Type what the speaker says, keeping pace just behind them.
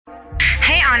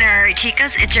honorary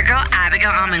chicas? It's your girl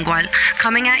Abigail Amengual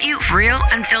coming at you real,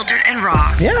 unfiltered, and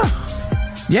raw.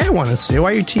 Yeah, I want to see.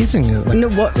 Why are you teasing it? No,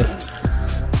 what?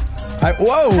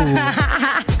 Whoa.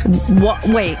 What?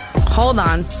 Wait, hold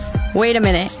on. Wait a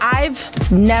minute.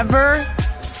 I've never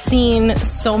seen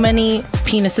so many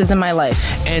penises in my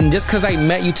life. And just because I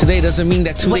met you today doesn't mean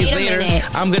that 2 Wait days a later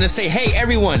minute. I'm going to say, hey,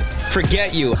 everyone,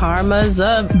 forget you. Karma's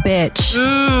a bitch.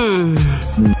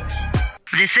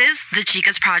 This is the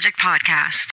Chicas Project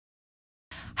Podcast.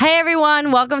 Hey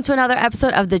everyone, welcome to another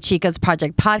episode of the Chicas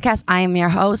Project Podcast. I am your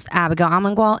host, Abigail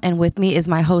Amengual, and with me is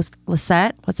my host,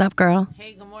 Lisette. What's up, girl?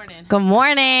 Hey, good morning. Good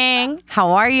morning.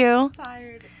 How are you?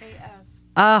 Tired AF.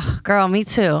 Oh, girl, me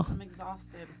too. I'm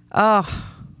exhausted.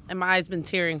 Oh, And my eyes been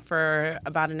tearing for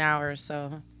about an hour,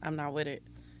 so I'm not with it.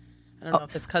 I don't know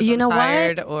if it's because you I'm know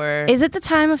tired what? or... Is it the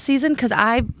time of season? Because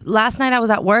last night I was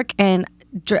at work and,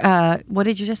 what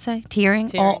did you just say? Tearing?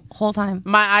 Tearing. Whole time.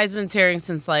 My eyes been tearing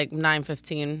since like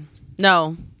 9:15.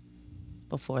 No,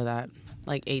 before that,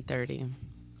 like 8:30.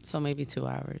 So maybe 2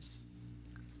 hours.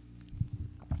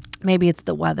 Maybe it's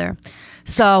the weather.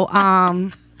 So,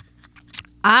 I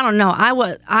don't know. I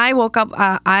woke up.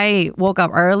 I woke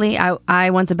up early. I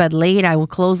went to bed late. I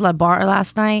closed the bar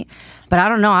last night, but I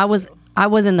don't know. I was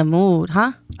in the mood,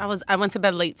 huh? I went to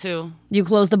bed late too. You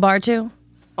closed the bar too?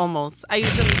 Almost. I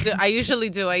usually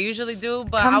do.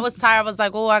 But I was tired. I was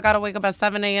like, oh, I gotta wake up at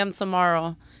 7 a.m.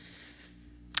 tomorrow.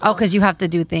 Oh, because you have to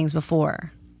do things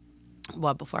before.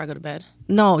 What, before I go to bed?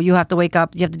 No, you have to wake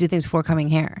up. You have to do things before coming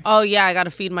here. Oh yeah, I gotta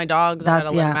feed my dogs. I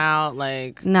gotta let yeah. them out.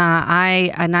 Like, Nah,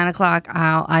 at 9 o'clock,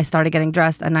 I started getting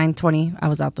dressed. At 9:20, I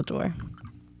was out the door.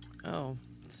 oh,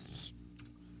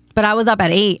 But I was up at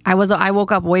 8. I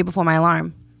woke up way before my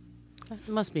alarm. it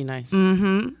must be nice.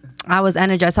 I was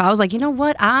energized. So I was like, you know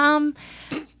what?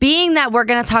 Being that we're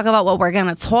going to talk about what we're going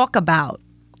to talk about,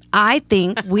 I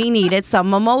think we needed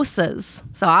some mimosas.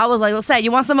 So I was like, let's say,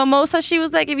 you want some mimosas? She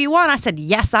was like, if you want. I said,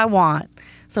 yes, I want.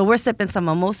 So we're sipping some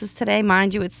mimosas today.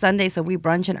 Mind you, it's Sunday, so we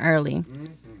brunching early.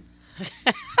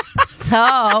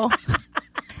 So,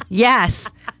 yes,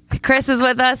 Chris is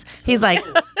with us. He's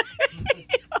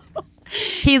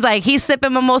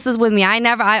sipping mimosas with me.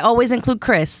 I always include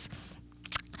Chris.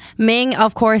 Ming,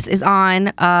 of course, is on.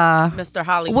 Mr.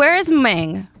 Hollywood. Where is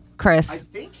Ming, Chris? I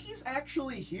think he's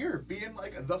actually here, being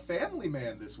like the family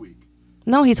man this week.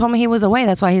 No, he told me he was away.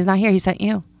 That's why he's not here. He sent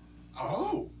you.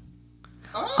 Oh.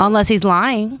 Unless he's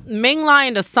lying. Ming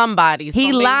lying to somebody. So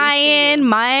He maybe lying, she-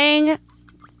 Ming.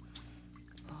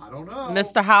 I don't know.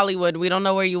 Mr. Hollywood, we don't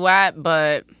know where you at,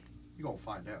 but You gonna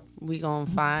find out. we gonna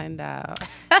find out.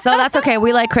 So that's okay.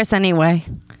 We like Chris anyway.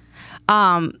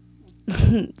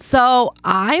 So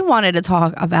I wanted to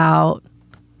talk about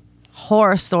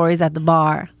horror stories at the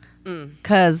bar.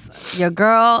 Because your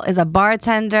girl is a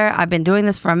bartender. I've been doing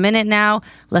this for a minute now.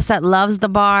 Lisette loves the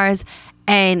bars.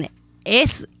 And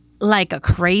it's like a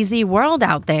crazy world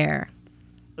out there.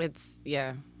 It's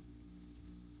and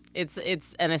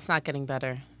it's not getting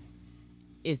better.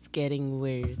 It's getting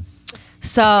worse.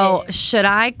 So should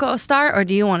I go start or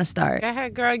do you want to start? Go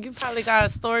ahead, girl. You probably got a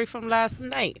story from last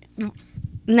night.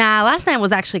 Nah, last night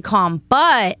was actually calm,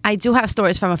 but I do have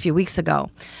stories from a few weeks ago.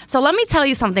 So let me tell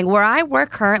you something. Where I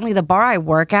work currently, the bar I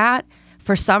work at,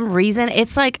 for some reason,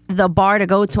 it's like the bar to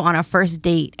go to on a first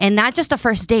date. And not just a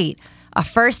first date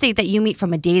that you meet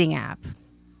from a dating app.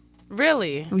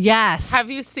 Really? Yes. Have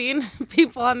you seen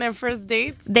people on their first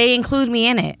dates? They include me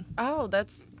in it. Oh,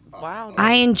 that's wow.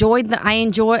 I join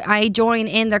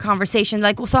in their conversation.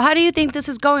 Like, so how do you think this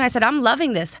is going? I said, I'm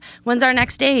loving this. When's our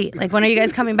next date? Like, when are you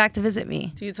guys coming back to visit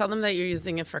me? Do you tell them that you're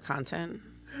using it for content?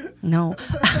 No.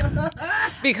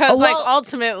 Because Well,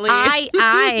 ultimately,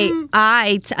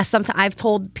 sometimes I've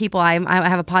told people I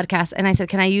have a podcast and I said,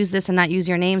 can I use this and not use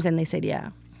your names? And they said, yeah.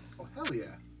 Oh, hell yeah.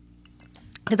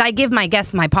 Because I give my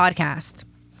guests my podcast.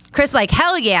 Chris, like,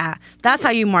 hell yeah. That's how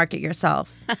you market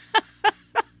yourself.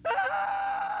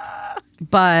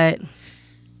 But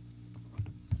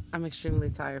I'm extremely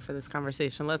tired for this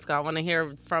conversation. Let's go. I want to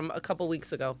hear from a couple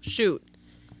weeks ago. Shoot.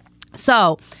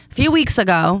 so a few weeks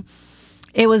ago,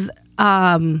 it was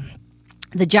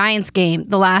the Giants game,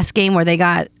 the last game where they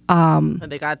got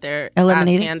They got their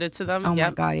eliminated, ass handed to them. Oh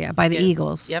Yep. my God, yeah, by the Yes.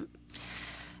 Eagles. Yep.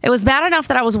 It was bad enough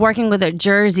that I was working with a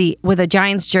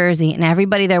Giants jersey, and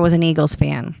everybody there was an Eagles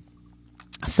fan.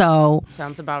 So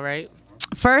Sounds about right.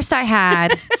 first I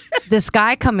had this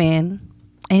guy come in,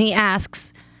 and he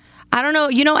asks, I don't know,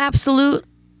 you know Absolute?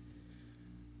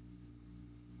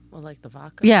 Well, like the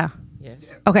vodka. Yeah.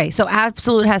 Yes. Okay, so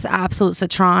Absolute has Absolute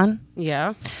Citron.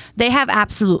 Yeah. They have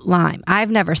Absolute Lime. I've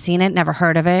never seen it, never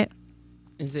heard of it.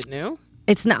 Is it new?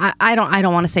 It's not. I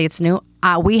don't want to say it's new.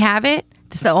 We have it,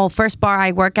 It's the old first bar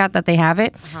I work at that they have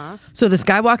it. So this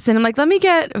guy walks in. I'm like, let me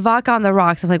get vodka on the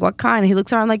rocks. I'm like, what kind? And he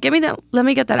looks around like, give me that. Let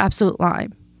me get that Absolute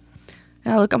Lime.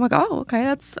 And I'm like, oh, okay.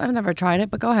 I've never tried it,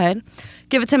 but go ahead.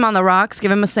 Give it to him on the rocks.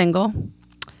 Give him a single.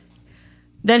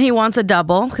 Then he wants a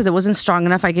double because it wasn't strong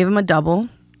enough. I gave him a double.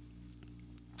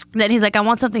 Then he's like, I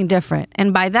want something different.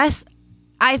 And by this,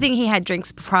 I think he had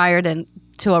drinks prior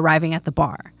to arriving at the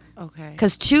bar. Okay.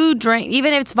 Because 2 drinks,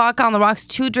 even if it's vodka on the rocks,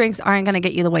 2 drinks aren't going to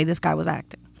get you the way this guy was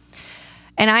acting.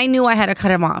 And I knew I had to cut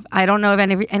him off. I don't know if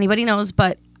anybody knows,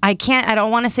 but I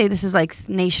don't want to say this is like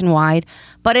nationwide,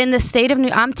 but in the state of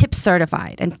I'm tip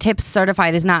certified, and tips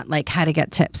certified is not like how to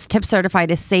get tips. Tip certified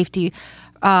is safety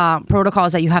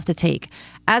protocols that you have to take.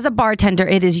 As a bartender,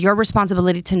 it is your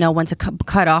responsibility to know when to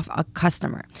cut off a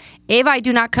customer. If I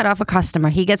do not cut off a customer,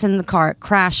 he gets in the car,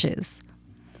 crashes.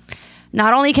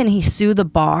 Not only can he sue the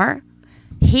bar,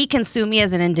 he can sue me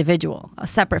as an individual,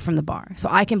 separate from the bar. So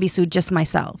I can be sued just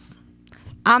myself.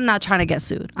 I'm not trying to get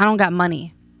sued. I don't got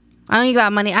money. I don't even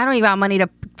got money to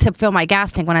fill my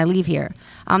gas tank when I leave here.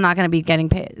 I'm not going to be getting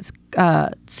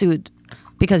sued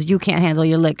because you can't handle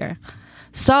your liquor.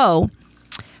 So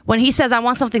when he says, I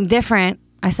want something different,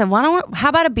 I said, how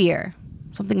about a beer?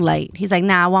 Something light. He's like,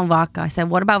 nah, I want vodka. I said,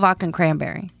 what about vodka and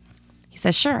cranberry? He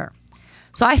says, sure.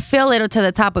 So I fill it to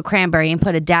the top with cranberry and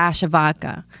put a dash of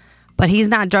vodka. But he's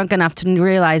not drunk enough to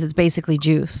realize it's basically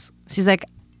juice. So he's like,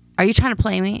 are you trying to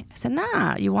play me? I said,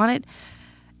 nah, you want it?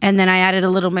 And then I added a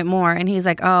little bit more. And he's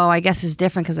like, oh, I guess it's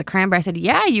different because of cranberry. I said,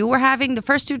 yeah, you were having the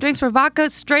first 2 drinks were vodka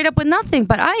straight up with nothing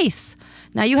but ice.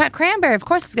 Now you had cranberry. Of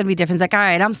course it's going to be different. He's like, all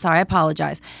right, I'm sorry. I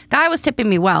apologize. Guy was tipping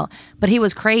me well, but he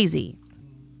was crazy.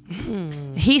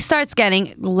 He starts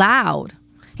getting loud.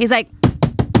 He's like,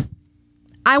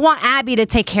 I want Abby to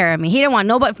take care of me. He didn't want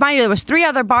nobody. Mind you, there was 3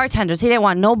 other bartenders. He didn't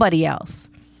want nobody else.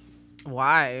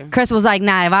 Why? Chris was like,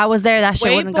 nah, if I was there, that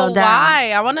shit wouldn't go down.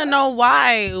 Why? I want to know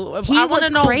why. I want to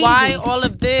know crazy. why all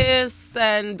of this,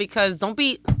 and because don't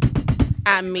beat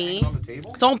at me.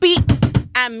 Don't beat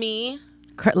at me.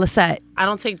 Lisette. I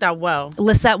don't take that well.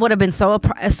 Lisette would have been so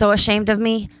ashamed of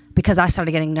me because I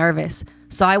started getting nervous.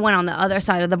 So I went on the other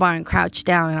side of the bar and crouched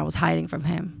down, and I was hiding from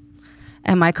him.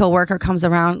 And my coworker comes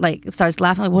around, like, starts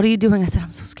laughing, like, what are you doing? I said,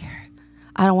 I'm so scared.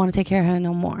 I don't want to take care of him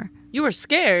no more. You were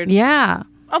scared? Yeah.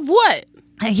 Of what?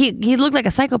 He looked like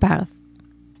a psychopath.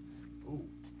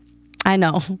 I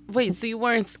know. Wait, so you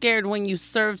weren't scared when you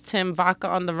served him vodka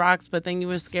on the rocks, but then you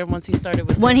were scared once he started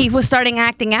with when he was starting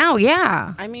acting out,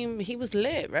 yeah. I mean, he was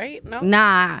lit, right? No?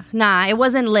 Nah, it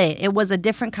wasn't lit. It was a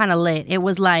different kind of lit. It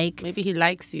was like maybe he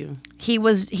likes you. He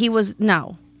was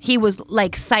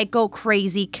like psycho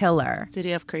crazy killer. Did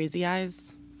he have crazy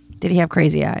eyes? Did he have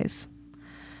crazy eyes?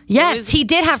 Yes, he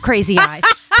did have crazy eyes.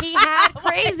 He had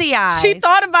crazy eyes. She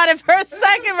thought about it for a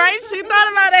second, right? She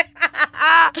thought about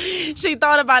it. She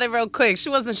thought about it real quick. She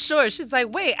wasn't sure. She's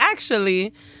like, wait,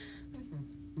 actually,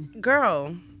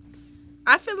 girl,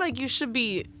 I feel like you should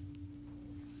be.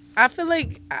 I feel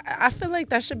like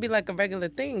that should be like a regular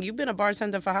thing. You've been a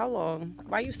bartender for how long?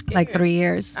 Why are you scared? Like 3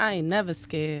 years. I ain't never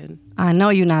scared. I know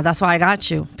you not. That's why I got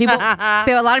you.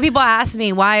 A lot of people ask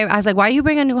me why. I was like, why you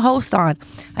bring a new host on?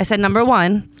 I said, number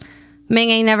 1, Ming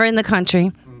ain't never in the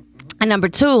country. And number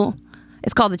 2,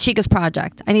 it's called the Chica's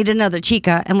Project. I need another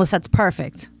Chica, and Lisette's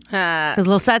perfect. Because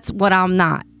Lisette's what I'm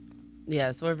not.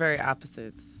 Yes, we're very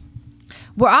opposites.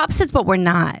 We're opposites, but we're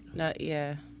not.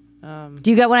 Yeah. Do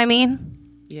you get what I mean?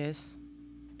 Yes.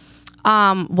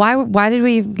 Why did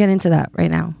we get into that right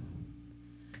now?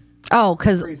 Oh,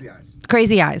 because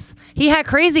crazy eyes. He had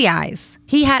crazy eyes.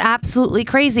 He had absolutely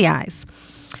crazy eyes.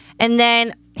 And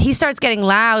then he starts getting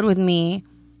loud with me.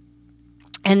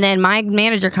 And then my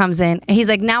manager comes in and he's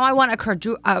like, now I want a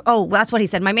quadruple. That's what he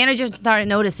said. My manager started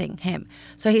noticing him.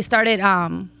 So he started,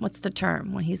 what's the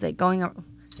term? When he's like going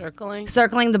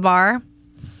circling the bar.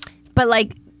 But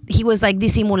like, he was like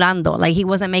disimulando. Like he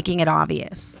wasn't making it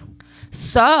obvious.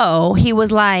 So he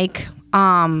was like,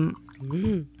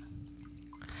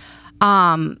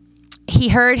 he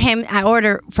heard him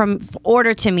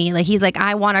order to me. Like he's like,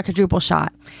 I want a quadruple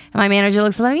shot. And my manager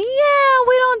looks like, yeah,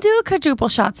 we don't do quadruple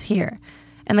shots here.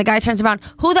 And the guy turns around,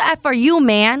 who the F are you,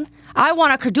 man? I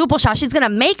want a quadruple shot. She's going to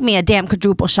make me a damn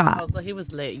quadruple shot. Oh, so he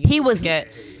was lit.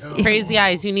 Crazy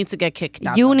eyes. You need to get kicked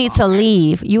out. You need to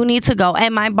leave. You need to go.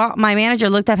 And my manager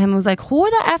looked at him and was like, who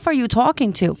the F are you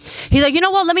talking to? He's like, you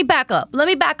know what? Let me back up.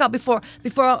 Before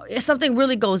something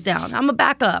really goes down. I'm going to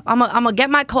back up. I'm going to get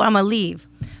my coat. I'm going to leave.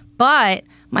 But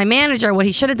my manager, what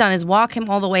he should have done is walk him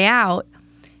all the way out.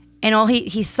 And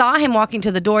he saw him walking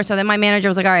to the door. So then my manager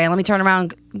was like, all right, let me turn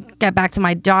around and get back to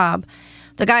my job.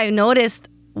 The guy noticed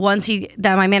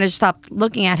that my manager stopped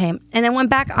looking at him and then went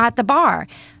back at the bar.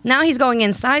 Now he's going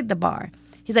inside the bar.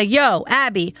 He's like, yo,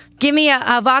 Abby, give me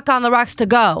a vodka on the rocks to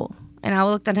go. And I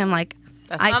looked at him like,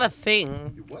 That's not a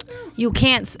thing. you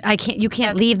can't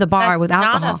leave the bar with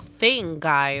alcohol. That's not a thing,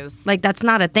 guys. Like, that's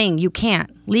not a thing. You can't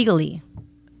legally.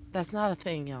 That's not a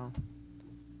thing, y'all.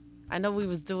 I know we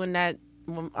was doing that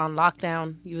on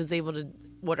lockdown. You was able to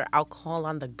order alcohol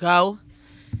on the go.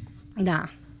 Nah.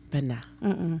 But nah.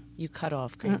 You cut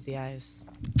off crazy eyes.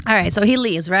 All right, so he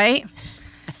leaves, right?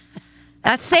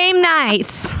 That same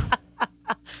night,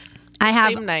 I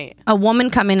have Same night. a woman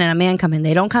come in and a man come in.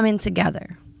 They don't come in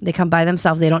together. They come by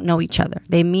themselves. They don't know each other.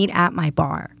 They meet at my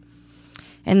bar.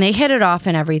 And they hit it off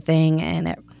and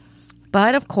everything.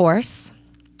 But, of course,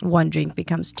 one drink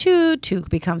becomes two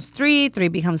becomes three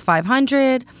becomes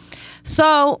 500.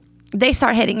 So they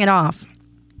start hitting it off.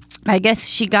 I guess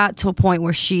she got to a point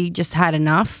where she just had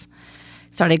enough.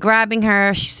 Started grabbing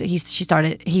her. He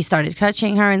started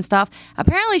touching her and stuff.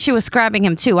 Apparently, she was grabbing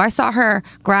him too. I saw her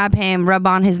grab him, rub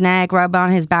on his neck, rub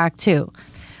on his back too.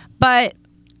 But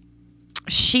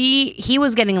he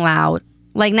was getting loud,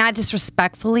 like not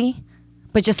disrespectfully,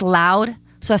 but just loud.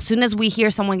 So as soon as we hear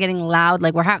someone getting loud,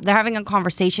 like they're having a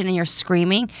conversation and you're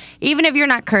screaming, even if you're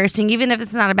not cursing, even if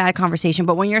it's not a bad conversation,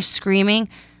 but when you're screaming,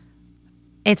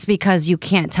 it's because you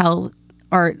can't tell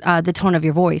or the tone of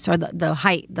your voice or the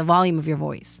height, the volume of your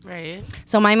voice. Right.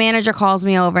 So my manager calls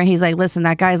me over and he's like, listen,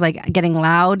 that guy's like getting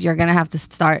loud. You're going to have to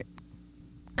start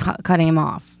cutting him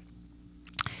off.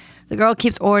 The girl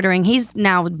keeps ordering. He's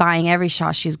now buying every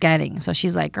shot she's getting. So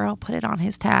she's like, girl, put it on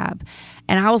his tab.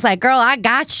 And I was like, girl, I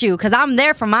got you because I'm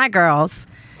there for my girls.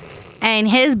 And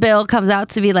his bill comes out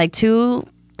to be like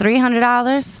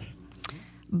 $300.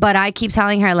 But I keep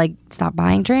telling her, like, stop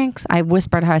buying drinks. I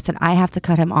whispered to her, I said, I have to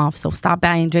cut him off. So stop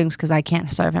buying drinks because I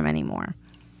can't serve him anymore.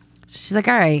 So she's like,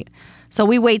 all right. So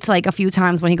we wait like a few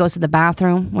times when he goes to the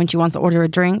bathroom, when she wants to order a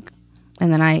drink.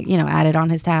 And then I, add it on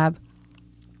his tab.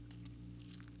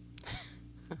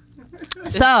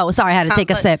 So, sorry, I had to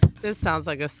take a sip. This sounds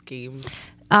like a scheme.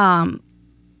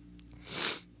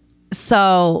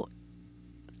 So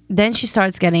then she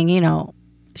starts getting,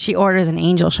 she orders an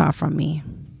angel shot from me.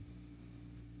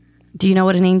 Do you know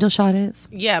what an angel shot is?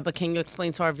 Yeah, but can you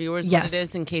explain to our viewers Yes. what it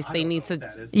is in case they need to?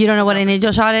 You don't know what an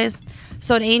angel shot is?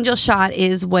 So an angel shot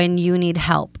is when you need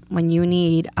help, when you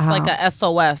need... Like a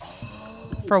SOS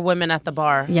for women at the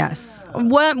bar. Yes.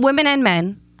 Women and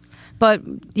men. But,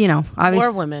 obviously...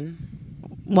 More women.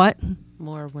 What?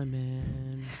 More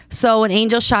women. So an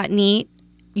angel shot neat,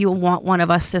 you want one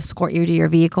of us to escort you to your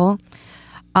vehicle.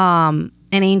 An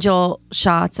angel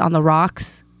shots on the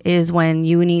rocks is when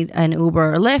you need an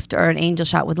Uber or Lyft or an angel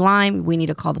shot with lime, we need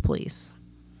to call the police.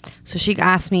 So she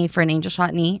asked me for an angel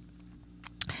shot neat,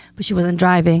 but she wasn't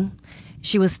driving.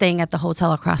 She was staying at the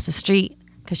hotel across the street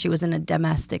because she was in a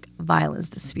domestic violence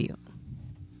dispute.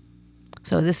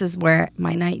 So this is where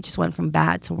my night just went from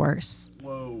bad to worse.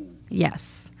 Whoa.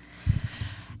 Yes.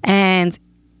 And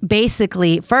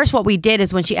basically, first what we did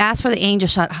is when she asked for the angel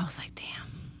shot, I was like, damn,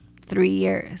 3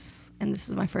 years. And this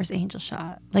is my first angel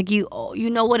shot. Like, you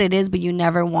know what it is, but you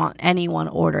never want anyone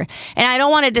to order. And I don't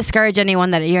want to discourage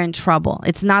anyone that you're in trouble.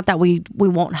 It's not that we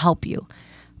won't help you,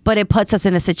 but it puts us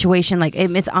in a situation like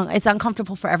it's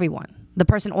uncomfortable for everyone. The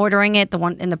person ordering it, the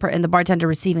one and the bartender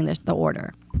receiving the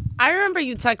order. I remember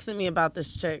you texting me about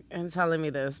this chick and telling me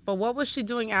this, but what was she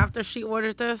doing after she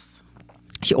ordered this?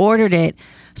 She ordered it.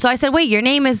 So I said, wait, your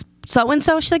name is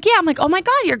so-and-so? She's like, yeah. I'm like, oh my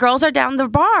God, your girls are down the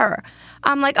bar.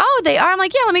 I'm like, oh, they are? I'm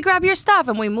like, yeah, let me grab your stuff.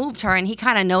 And we moved her and he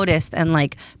kind of noticed and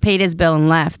like paid his bill and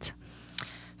left.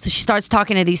 So she starts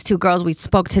talking to these two girls. We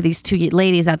spoke to these two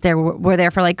ladies out there. We're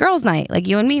there for like girls' night, like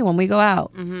you and me when we go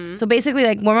out. Mm-hmm. So basically,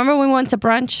 like, remember when we went to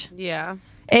brunch? Yeah.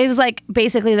 It was like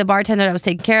basically the bartender that was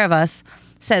taking care of us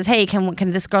says, hey, can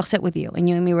this girl sit with you? And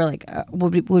you and me were like,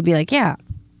 would be like, yeah.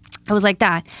 It was like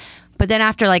that. But then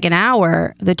after like an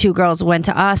hour, the two girls went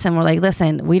to us and were like,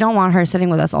 listen, we don't want her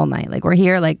sitting with us all night. Like, we're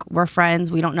here, like, we're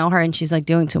friends. We don't know her. And she's like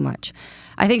doing too much.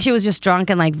 I think she was just drunk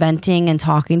and like venting and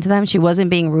talking to them. She wasn't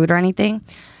being rude or anything.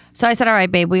 So I said, all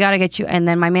right, babe, we got to get you. And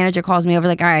then my manager calls me over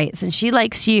like, all right, since she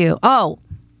likes you. Oh,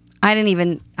 I didn't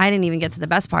even get to the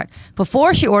best part.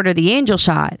 Before she ordered the angel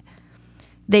shot,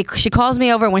 she calls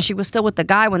me over when she was still with the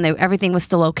guy, when everything was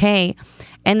still okay.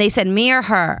 And they said, me or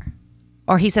her?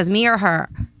 Or he says, me or her?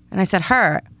 And I said,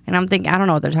 her. And I'm thinking, I don't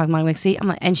know what they're talking about. I'm like, see?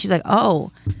 And she's like,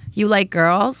 oh, you like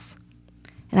girls?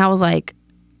 And I was like,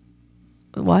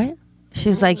 what?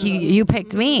 She's like, you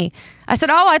picked me. I said,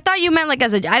 oh, I thought you meant like I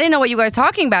didn't know what you guys were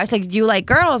talking about. She's like, do you like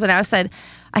girls? And I said,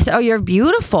 oh, you're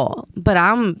beautiful, but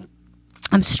I'm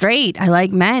straight. I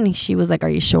like men. She was like, are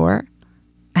you sure?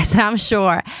 I said, I'm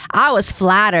sure. I was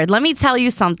flattered. Let me tell you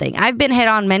something. I've been hit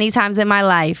on many times in my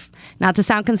life. Not to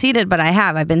sound conceited, but I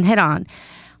have. I've been hit on.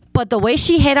 But the way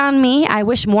she hit on me, I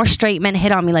wish more straight men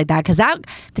hit on me like that, because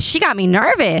she got me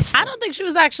nervous. I don't think she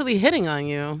was actually hitting on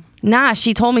you. Nah,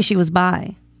 she told me she was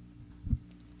bi.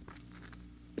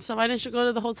 So why didn't you go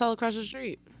to the hotel across the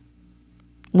street?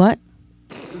 What?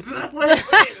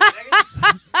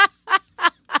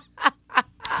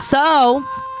 So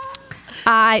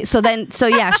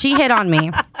yeah, she hit on me.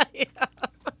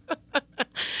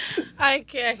 I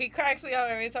can't. He cracks me up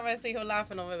every time I see him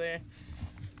laughing over there.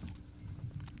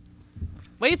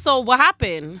 Wait, so what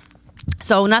happened?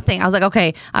 So nothing. I was like,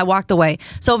 okay. I walked away.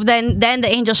 So then the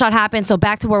angel shot happened. So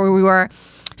back to where we were.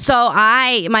 So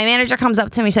my manager comes up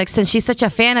to me. She's like, since she's such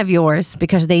a fan of yours,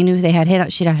 because they knew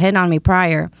she'd hit on me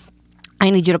prior,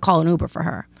 I need you to call an Uber for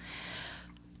her.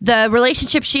 The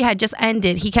relationship she had just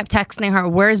ended. He kept texting her,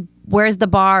 where's the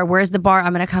bar? Where's the bar?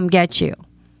 I'm going to come get you.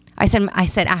 I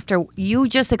said, after you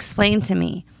just explained to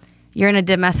me, you're in a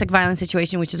domestic violence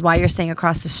situation, which is why you're staying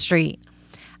across the street.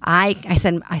 I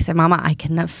said, Mama, I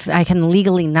can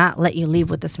legally not let you leave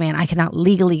with this man. I cannot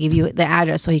legally give you the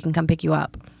address so he can come pick you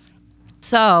up.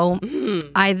 So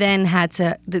I then had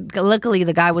to, luckily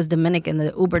the guy was Dominican,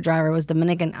 the Uber driver was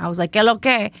Dominican. I was like, ¿Qué lo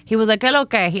que? He was like, ¿Qué lo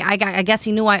que? I guess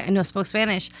he knew I spoke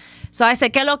Spanish. So I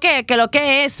said, ¿Qué lo que? ¿Qué lo que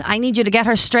es? I need you to get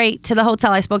her straight to the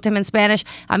hotel. I spoke to him in Spanish.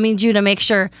 I need you to make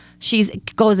sure she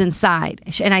goes inside.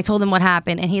 And I told him what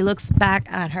happened. And he looks back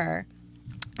at her.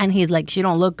 And he's like, she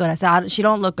don't look good. I said, she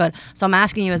don't look good. So I'm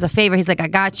asking you as a favor. He's like, I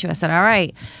got you. I said, all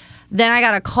right. Then I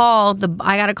got to call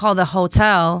the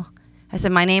hotel. I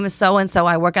said, my name is so-and-so.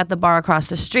 I work at the bar across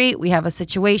the street. We have a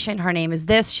situation. Her name is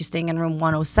this. She's staying in room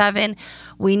 107.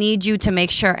 We need you to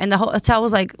make sure. And the hotel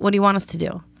was like, what do you want us to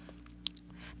do?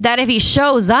 That if he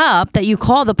shows up, that you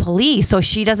call the police so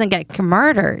she doesn't get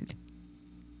murdered.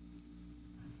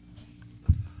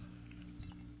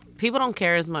 People don't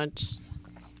care as much.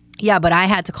 Yeah, but I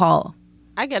had to call.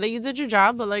 I get it. You did your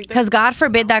job, but like, because God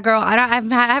forbid that girl. I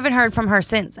haven't heard from her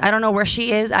since. I don't know where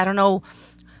she is. I don't know,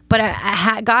 but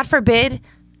God forbid.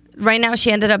 Right now, if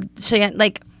she ends up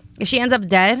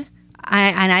dead,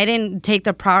 and I didn't take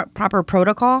the proper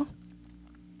protocol.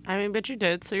 I mean, but you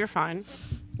did, so you're fine.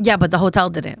 Yeah, but the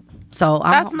hotel didn't. So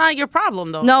that's not your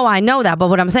problem, though. No, I know that, but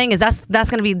what I'm saying is they're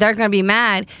gonna be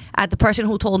mad at the person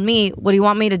who told me, what do you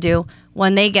want me to do,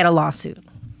 when they get a lawsuit.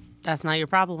 That's not your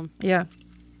problem. Yeah.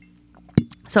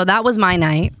 So that was my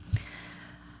night.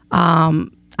 I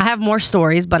have more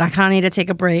stories, but I kind of need to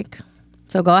take a break.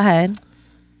 So go ahead.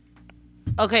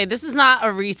 Okay, this is not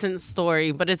a recent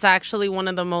story, but it's actually one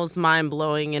of the most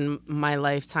mind-blowing in my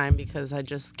lifetime because I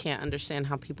just can't understand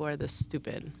how people are this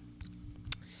stupid.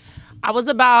 I was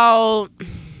about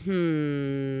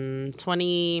 20.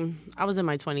 I was in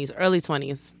my 20s, early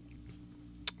 20s.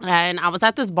 And I was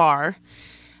at this bar.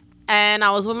 And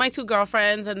I was with my two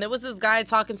girlfriends, and there was this guy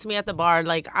talking to me at the bar.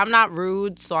 Like, I'm not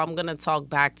rude, so I'm going to talk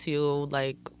back to you.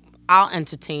 Like, I'll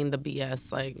entertain the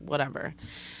BS, like, whatever.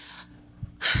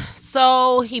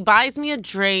 So he buys me a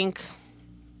drink.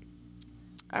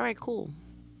 All right, cool.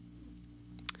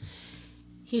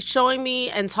 He's showing me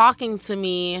and talking to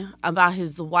me about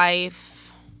his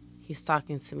wife. He's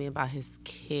talking to me about his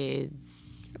kids.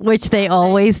 Which they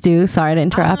always do. Sorry to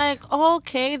interrupt. I'm like,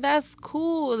 okay, that's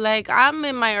cool. Like, I'm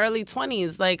in my early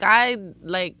 20s.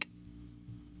 Like,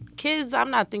 kids,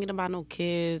 I'm not thinking about no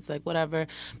kids, like, whatever.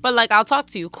 But, like, I'll talk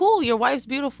to you. Cool, your wife's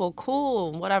beautiful.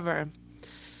 Cool, whatever.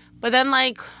 But then,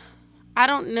 like, I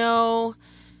don't know.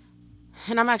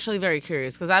 And I'm actually very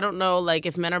curious because I don't know, like,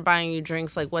 if men are buying you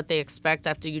drinks, like, what they expect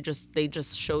after they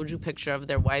just showed you picture of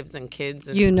their wives and kids.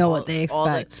 And you know what they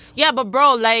expect. Yeah, but,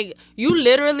 bro, like, you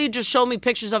literally just showed me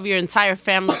pictures of your entire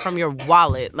family from your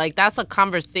wallet. Like, that's a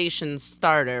conversation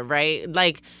starter, right?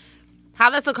 Like,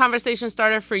 how that's a conversation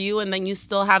starter for you and then you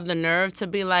still have the nerve to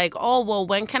be like, oh, well,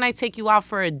 when can I take you out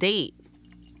for a date?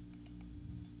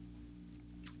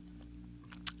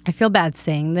 I feel bad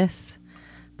saying this.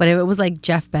 But if it was like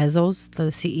Jeff Bezos, the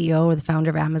CEO or the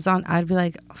founder of Amazon, I'd be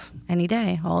like, any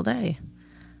day, all day.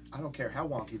 I don't care how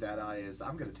wonky that eye is.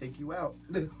 I'm going to take you out.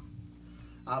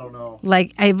 I don't know.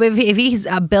 Like, if he's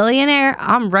a billionaire,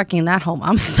 I'm wrecking that home.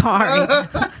 I'm sorry.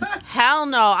 Hell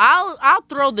no. I'll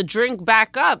throw the drink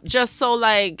back up just so,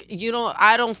 like,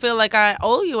 I don't feel like I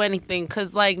owe you anything.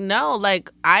 Because, like, no,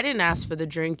 like, I didn't ask for the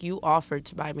drink. You offered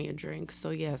to buy me a drink. So,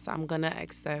 yes, I'm going to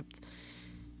accept.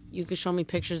 You can show me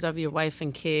pictures of your wife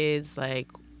and kids, like,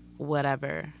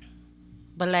 whatever.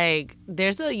 But, like,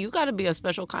 you got to be a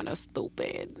special kind of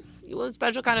stupid. You a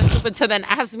special kind of stupid to then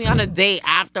ask me on a date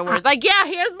afterwards. Like, yeah,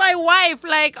 here's my wife.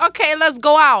 Like, okay, let's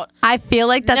go out. I feel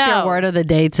like that's your word of the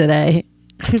day today.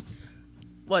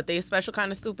 What, they special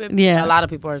kind of stupid? Yeah. A lot of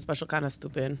people are special kind of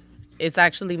stupid. It's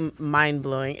actually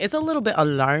mind-blowing. It's a little bit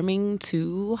alarming,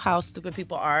 too, how stupid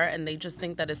people are, and they just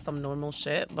think that it's some normal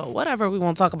shit. But whatever, we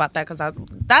won't talk about that because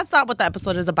that's not what the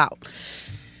episode is about.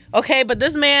 Okay, but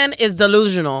this man is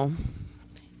delusional.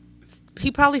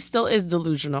 He probably still is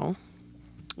delusional.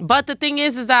 But the thing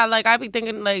is that, like, I be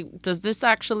thinking, like, does this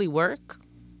actually work?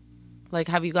 Like,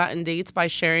 have you gotten dates by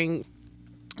sharing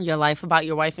your life about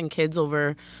your wife and kids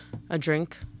over a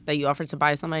drink that you offered to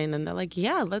buy somebody, and then they're like,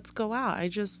 yeah, let's go out. I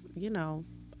just,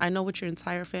 I know what your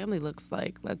entire family looks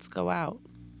like. Let's go out.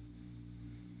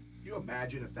 Can you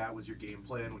imagine if that was your game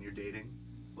plan when you're dating?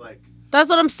 Like, that's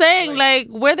what I'm saying. Like,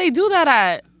 where they do that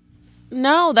at?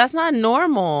 No, that's not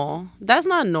normal. That's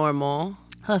not normal.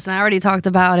 Listen, I already talked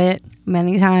about it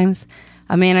many times.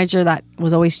 A manager that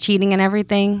was always cheating and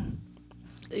everything.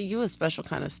 You a special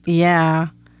kind of stupid. Yeah.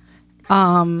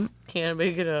 Can't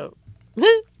make it up.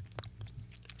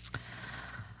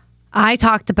 I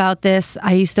talked about this.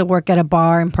 I used to work at a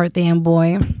bar in Perth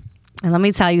Amboy. And let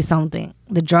me tell you something.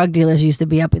 The drug dealers used to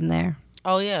be up in there.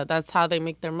 Oh, yeah. That's how they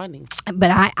make their money.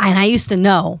 But I used to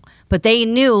know. But they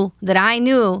knew that I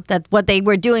knew that what they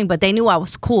were doing, but they knew I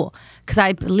was cool. Because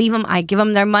I leave them, I give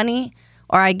them their money,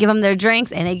 or I give them their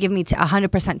drinks, and they give me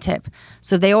 100% tip.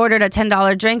 So if they ordered a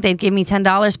 $10 drink, they'd give me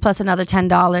 $10 plus another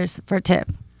 $10 for a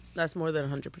tip. That's more than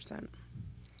 100%.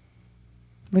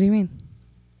 What do you mean?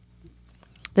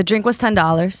 The drink was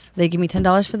 $10. They give me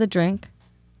 $10 for the drink.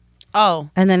 Oh.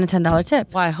 And then a $10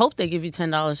 tip. Well, I hope they give you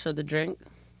 $10 for the drink.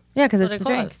 Yeah, because it's What the it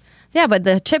drink. costs. Yeah, but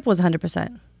the tip was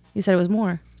 100%. You said it was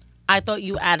more. I thought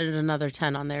you added another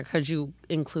 10 on there because you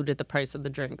included the price of the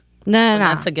drink. No.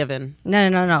 That's a given.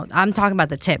 No. I'm talking about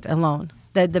the tip alone.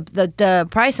 The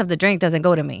price of the drink doesn't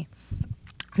go to me.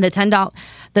 The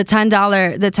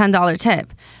 $10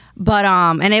 tip. But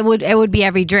and it would be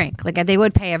every drink. Like they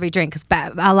would pay every drink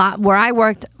because a lot where I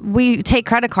worked, we take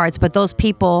credit cards, but those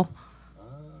people.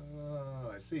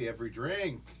 oh, I see. Every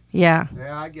drink. Yeah.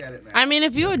 Yeah, I get it, man. I mean,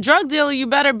 if you're a drug dealer, you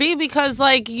better be because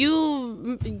like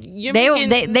you're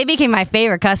They became my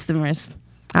favorite customers.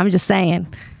 I'm just saying.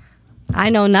 I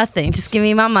know nothing. Just give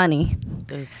me my money.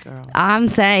 This girl. I'm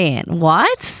saying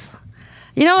what?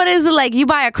 You know what it is like? You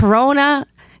buy a Corona.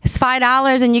 It's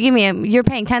 $5 and you give me you're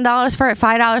paying $10 for it,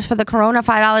 $5 for the Corona,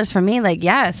 $5 for me. Like,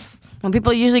 yes. When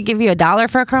people usually give you $1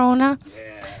 for a Corona.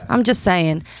 Yeah. I'm just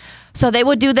saying. So they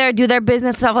would do their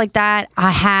business, stuff like that. I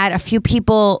had a few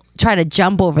people try to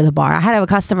jump over the bar. I had a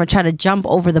customer try to jump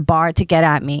over the bar to get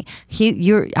at me.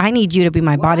 I need you to be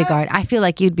my bodyguard. I feel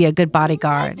like you'd be a good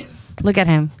bodyguard. Look at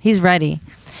him. He's ready.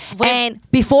 Wait. And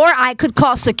before I could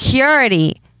call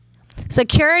security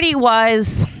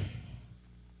was...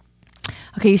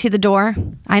 Okay, you see the door?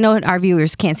 I know our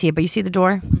viewers can't see it, but you see the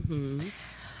door?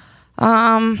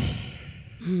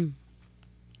 Mm-hmm.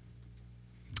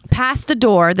 Past the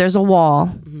door, there's a wall.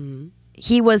 Mm-hmm.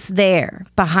 He was there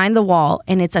behind the wall,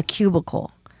 and it's a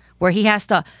cubicle where he has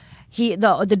to...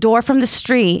 the door from the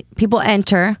street, people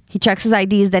enter, he checks his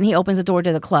IDs, then he opens the door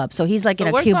to the club. So he's like in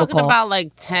a cubicle. We're talking about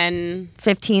like 10...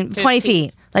 15, 20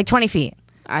 feet. Like 20 feet.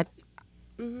 I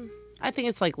think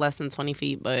it's like less than 20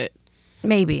 feet, but...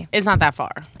 Maybe. It's not that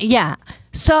far. Yeah.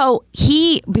 So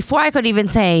before I could even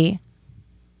say,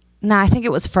 I think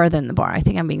it was further in the bar. I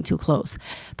think I'm being too close.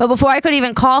 But before I could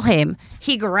even call him,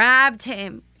 he grabbed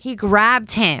him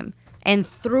and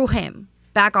threw him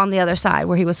back on the other side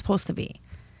where he was supposed to be.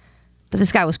 But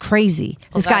this guy was crazy.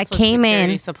 This guy came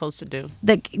in. What supposed to do?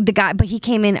 The guy, but he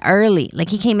came in early. Like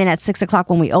he came in at 6:00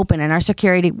 when we opened, and our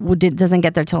security doesn't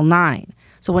get there till 9.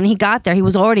 So when he got there, he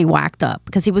was already whacked up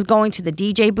because he was going to the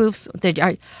DJ booths.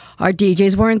 Our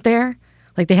DJs weren't there.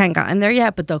 Like they hadn't gotten there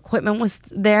yet, but the equipment was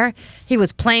there. He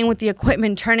was playing with the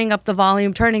equipment, turning up the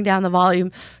volume, turning down the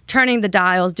volume, turning the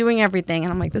dials, doing everything.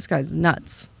 And I'm like, this guy's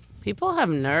nuts. People have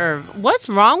nerve. What's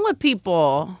wrong with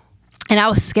people? And I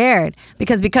was scared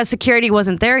because security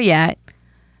wasn't there yet.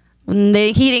 He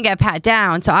didn't get pat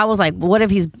down. So I was like, what if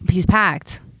he's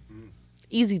packed?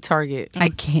 Easy target. I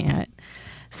can't.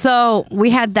 So we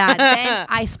had that. Then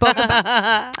I spoke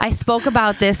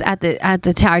about this at the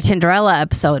our Tinderella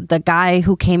episode. The guy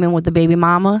who came in with the baby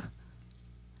mama,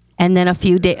 and then a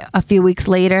few weeks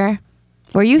later,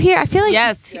 were you here? I feel like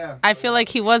yes. I feel like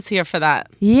he was here for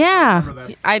that. Yeah,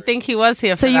 I think he was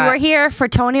here. So you were here for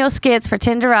Tonio Skits for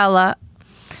Tinderella.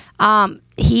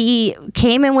 He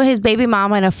came in with his baby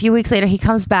mama, and a few weeks later he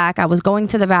comes back. I was going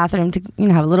to the bathroom to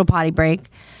have a little potty break.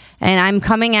 And I'm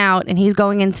coming out, and he's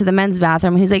going into the men's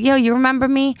bathroom. And he's like, yo, you remember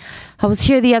me? I was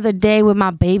here the other day with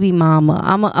my baby mama.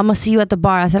 I'm going to see you at the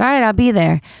bar. I said, all right, I'll be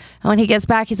there. And when he gets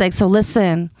back, he's like, so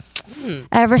listen,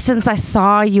 Ever since I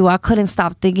saw you, I couldn't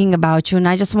stop thinking about you, and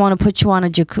I just want to put you on in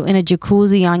a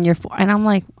jacuzzi on your and I'm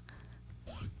like,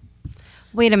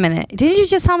 wait a minute, didn't you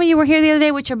just tell me you were here the other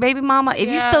day with your baby mama? If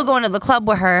you're still going to the club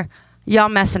with her, y'all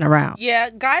messing around. Yeah,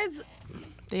 guys,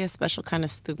 they a special kind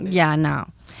of stupid. Yeah, no,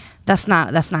 that's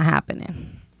not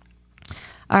happening.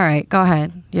 All right, go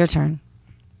ahead, your turn.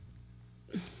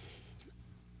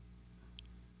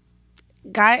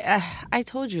 Guy, I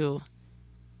told you,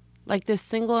 like, this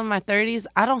single in my 30s,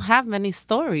 I don't have many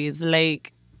stories.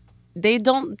 Like, they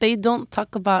don't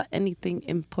talk about anything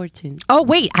important. Oh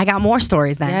wait, I got more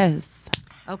stories then. Yes.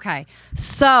 Okay,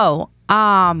 so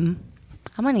I'm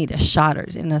gonna need a shot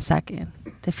in a second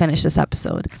to finish this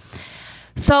episode.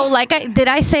 So, like, what did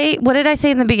I say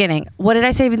in the beginning? What did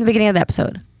I say in the beginning of the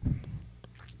episode?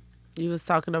 You was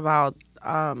talking about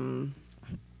the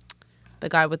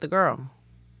guy with the girl.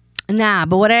 Nah,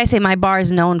 but what did I say my bar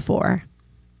is known for?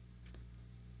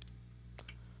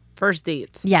 First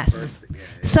dates. Yes.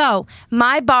 So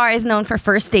my bar is known for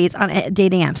first dates on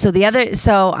dating apps.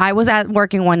 So I was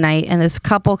working one night and this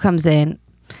couple comes in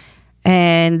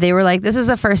and they were like, this is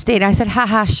a first date. I said,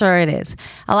 haha, sure it is.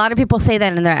 A lot of people say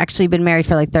that and they're actually been married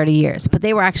for like 30 years, but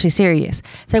they were actually serious.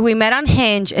 It's like, we met on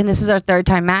Hinge and this is our third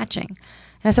time matching.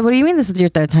 And I said, what do you mean this is your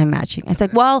third time matching? I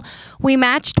said, well, we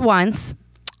matched once.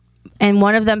 And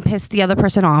one of them pissed the other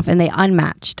person off and they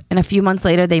unmatched. And a few months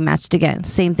later, they matched again.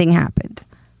 Same thing happened.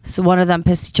 So one of them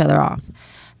pissed each other off.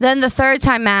 Then the third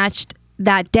time matched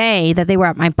that day that they were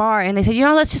at my bar. And they said,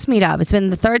 let's just meet up. It's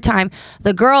been the third time.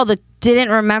 The girl that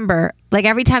didn't remember, like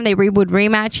every time they would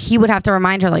rematch, he would have to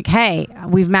remind her like, hey,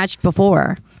 we've matched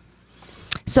before.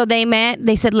 So they met.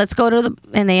 They said, let's go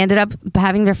and they ended up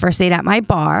having their first date at my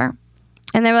bar.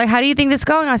 And they were like, how do you think this is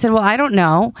going? I said, well, I don't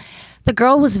know. The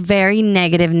girl was very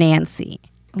negative Nancy.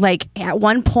 Like at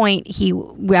one point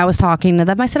I was talking to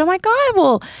them. I said, oh my God,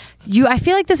 well, I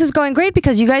feel like this is going great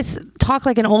because you guys talk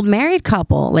like an old married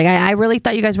couple. Like I really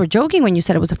thought you guys were joking when you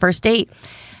said it was a first date.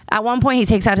 At one point he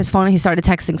takes out his phone and he started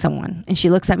texting someone. And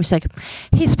she looks at me, she's like,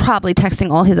 he's probably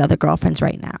texting all his other girlfriends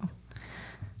right now.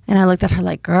 And I looked at her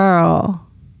like, girl,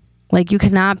 like you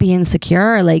cannot be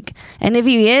insecure. Like, and if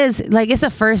he is, like it's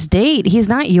a first date. He's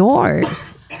not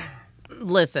yours.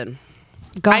 Listen.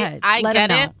 Go ahead. I get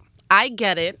it. I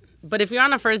get it. But if you're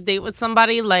on a first date with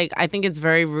somebody, like, I think it's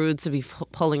very rude to be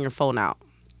pulling your phone out.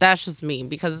 That's just me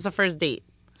because it's a first date.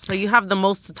 So you have the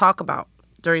most to talk about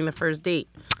during the first date.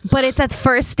 But it's at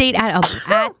first date at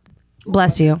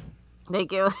bless you.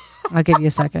 Thank you. I'll give you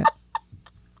a second.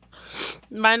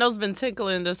 My nose been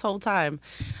tickling this whole time.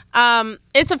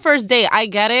 It's a first date. I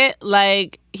get it.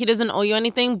 Like, he doesn't owe you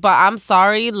anything, but I'm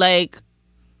sorry. Like,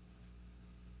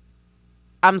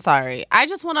 I'm sorry. I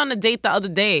just went on a date the other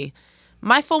day.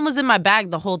 My phone was in my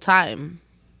bag the whole time.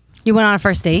 You went on a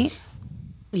first date?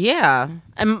 Yeah.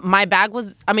 And my bag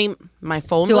was, my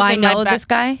phone Do was I in my know bag. this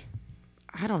guy?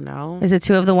 I don't know. Is it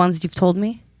two of the ones you've told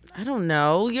me? I don't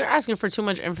know. You're asking for too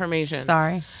much information.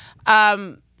 Sorry.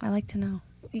 I like to know.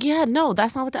 Yeah, no,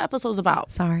 that's not what the episode's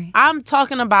about. Sorry. I'm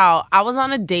talking about I was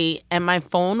on a date and my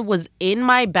phone was in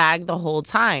my bag the whole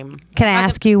time. Can I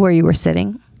ask you where you were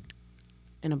sitting?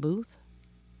 In a booth?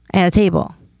 At a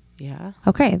table. Yeah.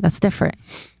 Okay, that's different.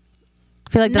 I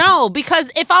feel like that's No, because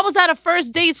if I was at a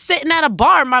first date sitting at a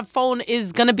bar, my phone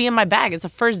is going to be in my bag. It's a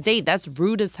first date. That's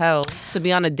rude as hell to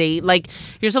be on a date. Like,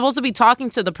 you're supposed to be talking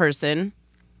to the person.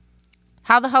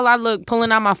 How the hell I look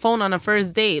pulling out my phone on a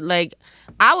first date? Like,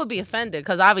 I would be offended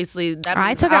because obviously that means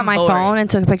I took out I'm my bored. phone and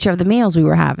took a picture of the meals we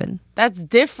were having. That's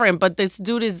different, but this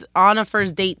dude is on a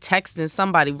first date texting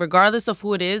somebody, regardless of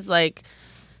who it is. Like,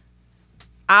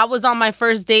 I was on my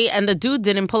first date and the dude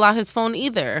didn't pull out his phone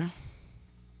either.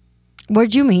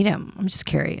 Where'd you meet him? I'm just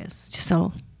curious. Just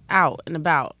so. Out and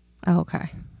about. Oh, okay.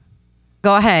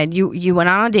 Go ahead. You went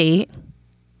on a date.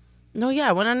 No, yeah,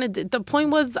 I went on a date. The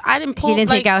point was I didn't pull. He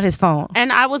didn't take out his phone.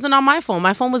 And I wasn't on my phone.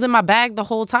 My phone was in my bag the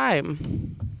whole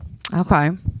time.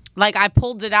 Okay. Like, I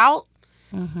pulled it out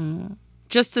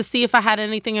just to see if I had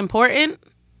anything important.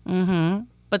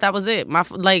 But that was it.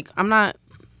 I'm not.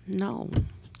 No.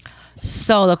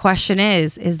 So the question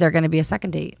is there going to be a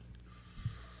second date?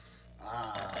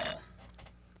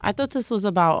 I thought this was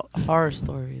about horror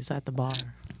stories at the bar.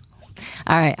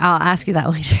 All right, I'll ask you that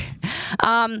later.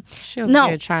 She'll No. be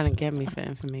here trying to get me for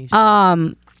information.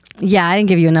 Yeah, I didn't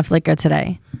give you enough liquor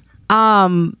today.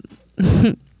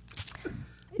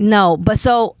 No, but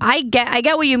so I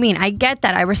get what you mean. I get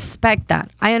that. I respect that.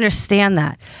 I understand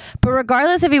that. But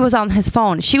regardless if he was on his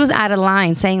phone, she was out of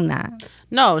line saying that.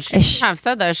 No, she shouldn't have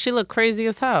said that. She looked crazy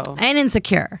as hell. And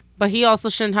insecure. But he also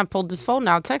shouldn't have pulled his phone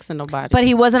out texting nobody. But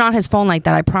he wasn't on his phone like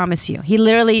that, I promise you. He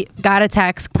literally got a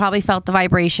text, probably felt the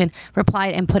vibration,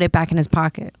 replied, and put it back in his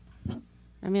pocket.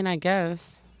 I mean, I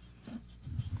guess.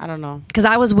 I don't know. Because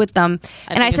I was with them.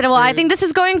 And I said, well, I think this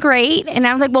is going great. And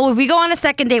I was like, well, if we go on a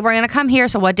second date, we're going to come here.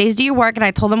 So what days do you work? And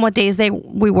I told them what days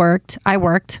I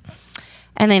worked.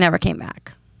 And they never came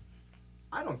back.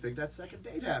 I don't think that second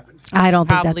date happened. I don't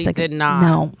think Probably that's did not.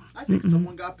 No. I think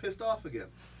someone got pissed off again.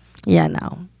 Yeah,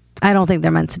 no. I don't think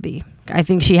they're meant to be. I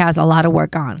think she has a lot of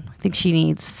work on. I think she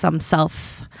needs some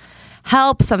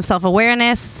self-help, some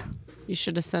self-awareness. You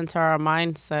should have sent her our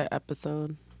mindset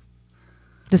episode.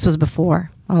 This was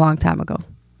before, a long time ago.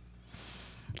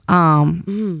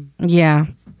 Yeah,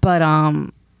 but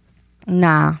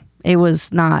nah, it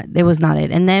was not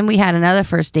it. And then we had another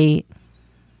first date.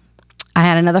 I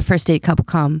had another first date couple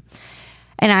come,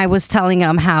 and I was telling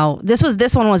them how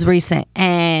this one was recent,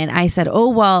 and I said, oh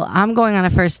well, I'm going on a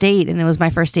first date, and it was my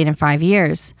first date in 5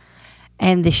 years.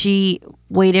 And she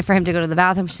waited for him to go to the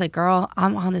bathroom. She's like, girl,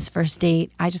 I'm on this first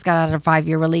date. I just got out of a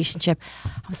 5-year relationship.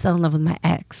 I'm still in love with my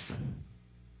ex.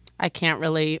 I can't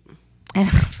relate. And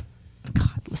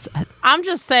God, listen. I'm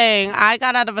just saying, I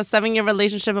got out of a 7-year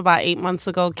relationship about 8 months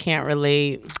ago. Can't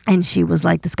relate. And she was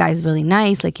like, this guy's really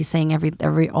nice. Like, he's saying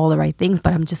all the right things,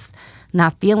 but I'm just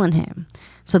not feeling him.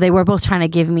 So they were both trying to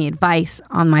give me advice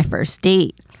on my first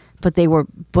date. But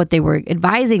what they were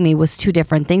advising me was two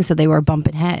different things. So they were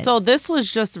bumping heads. So this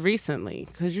was just recently,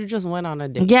 because you just went on a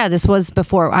date. Yeah, this was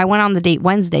before. I went on the date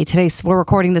Wednesday. We're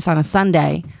recording this on a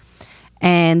Sunday.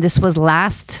 And this was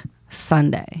last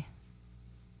Sunday.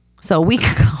 So a week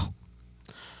ago.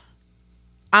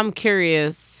 I'm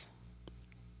curious.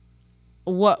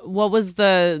 What did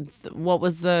the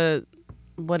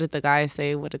guy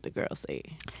say? What did the girl say?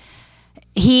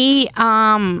 He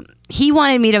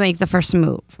wanted me to make the first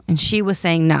move, and she was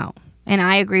saying no. And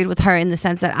I agreed with her in the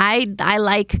sense that I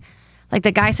like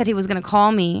the guy said he was going to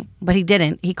call me, but he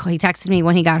didn't. He texted me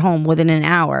when he got home within an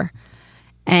hour.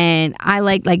 And I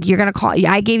like you're going to call.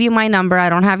 I gave you my number. I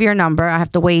don't have your number. I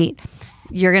have to wait.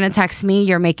 You're going to text me.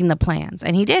 You're making the plans.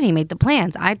 And he did. He made the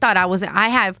plans. Me and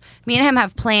him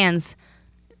have plans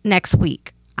next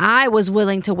week. I was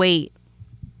willing to wait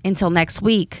until next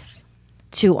week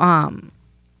to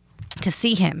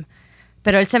see him.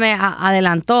 Pero él se me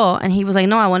adelantó, and he was like,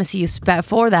 no, I want to see you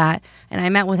before that. And I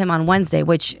met with him on Wednesday,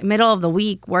 which middle of the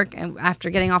week, work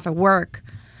after getting off at work,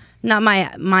 not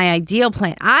my ideal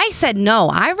plan. I said no.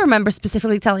 I remember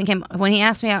specifically telling him when he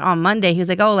asked me out on Monday, he was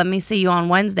like, oh, let me see you on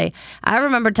Wednesday. I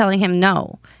remember telling him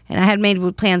no. And I had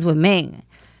made plans with Ming.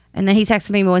 And then he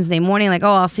texted me Wednesday morning, like,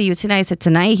 oh, I'll see you tonight. I said,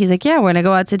 tonight? He's like, yeah, we're going to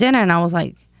go out to dinner. And I was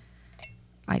like,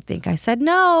 I think I said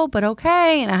no, but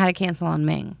okay. And I had to cancel on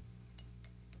Ming.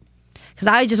 Because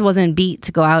I just wasn't beat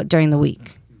to go out during the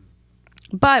week.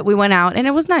 But we went out, and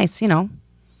it was nice, And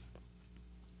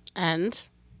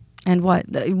what?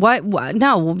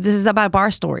 No, this is about bar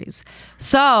stories.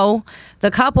 So the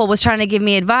couple was trying to give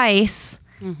me advice,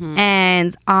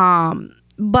 and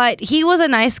but he was a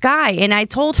nice guy, and I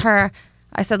told her,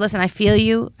 I said, listen, I feel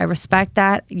you, I respect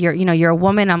that. You're a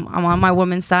woman. I'm on my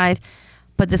woman's side,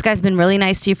 but this guy's been really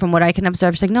nice to you from what I can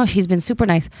observe. She's like, no, he's been super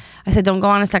nice. I said, don't go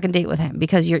on a second date with him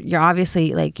because you're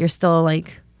obviously you're still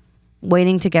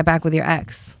waiting to get back with your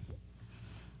ex.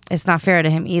 It's not fair to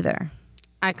him either.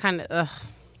 I kind of.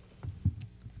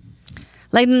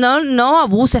 No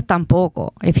abuses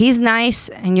tampoco. If he's nice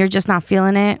and you're just not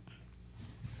feeling it.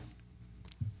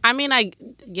 I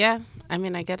get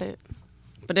it.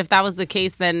 But if that was the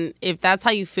case, then if that's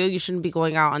how you feel, you shouldn't be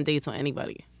going out on dates with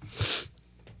anybody.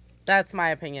 That's my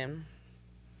opinion.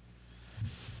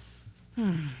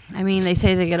 I mean, they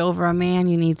say to get over a man,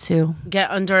 you need to get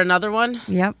under another one?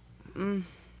 Yep.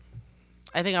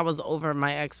 I think I was over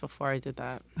my ex before I did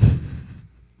that.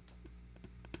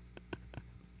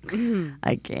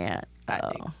 I can't. I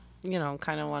think,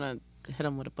 kind of want to hit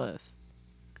him with a bus.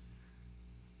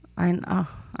 I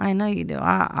know you do.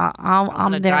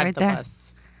 I'm there right there. Bus.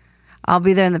 I'll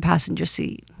be there in the passenger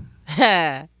seat.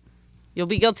 You'll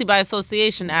be guilty by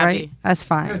association, Abby. Right? That's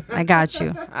fine. I got you.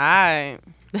 All right.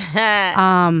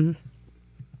 All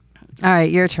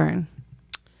right, your turn.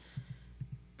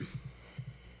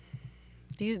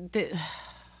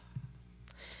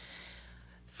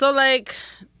 So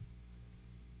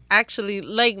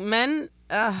actually, men,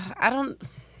 I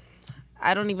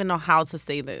don't even know how to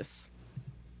say this.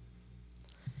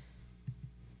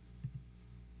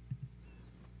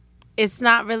 It's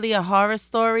not really a horror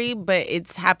story, but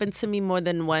it's happened to me more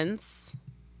than once.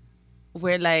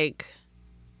 Where like,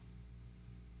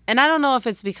 and I don't know if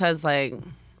it's because like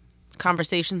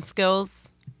conversation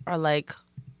skills are like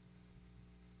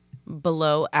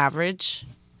below average.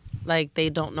 Like they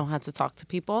don't know how to talk to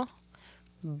people.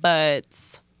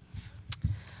 But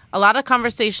a lot of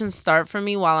conversations start for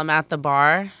me while I'm at the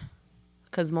bar.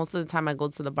 Because most of the time I go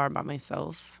to the bar by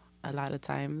myself. A lot of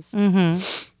times. Mm-hmm.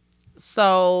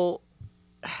 So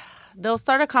they'll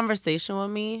start a conversation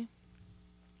with me.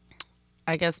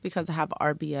 I guess because I have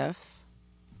RBF,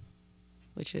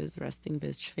 which is resting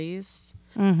bitch face.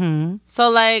 Mm-hmm. So,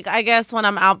 like, I guess when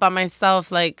I'm out by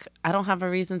myself, like, I don't have a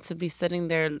reason to be sitting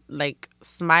there, like,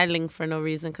 smiling for no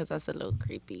reason because that's a little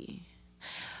creepy.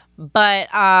 But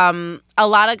a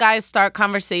lot of guys start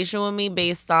conversation with me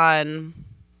based on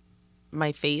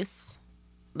my face,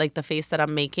 like the face that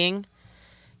I'm making.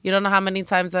 You don't know how many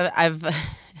times I've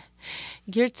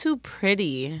you're too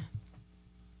pretty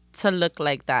to look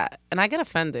like that. And I get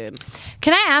offended.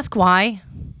 Can I ask why?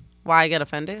 Why I get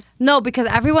offended? No, because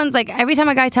everyone's like, every time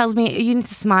a guy tells me you need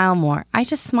to smile more, I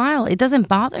just smile. It doesn't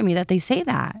bother me that they say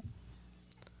that.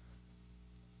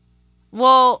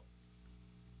 Well,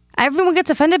 everyone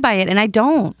gets offended by it, and I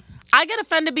don't. I get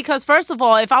offended because, first of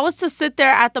all, if I was to sit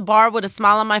there at the bar with a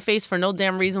smile on my face for no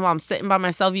damn reason while I'm sitting by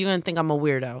myself, you're going to think I'm a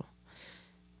weirdo.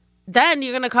 Then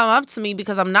you're going to come up to me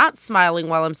because I'm not smiling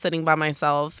while I'm sitting by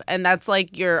myself. And that's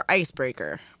like your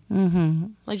icebreaker. Mm-hmm.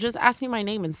 Like, just ask me my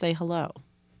name and say hello.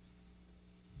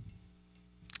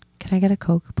 Can I get a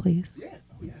Coke, please? Yeah.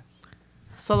 Oh, yeah.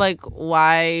 So, like,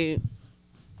 why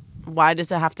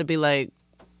does it have to be like,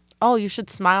 oh, you should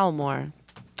smile more?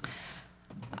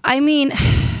 I mean,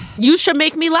 you should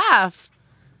make me laugh.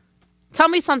 Tell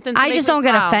me something. I just don't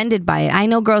get offended by it. I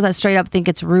know girls that straight up think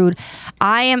it's rude.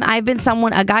 I've been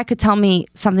someone, a guy could tell me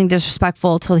something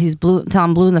disrespectful till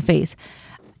I'm blue in the face.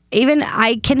 Even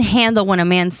I can handle when a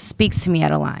man speaks to me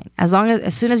at a line. As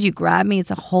soon as you grab me,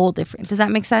 it's a whole different. Does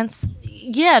that make sense?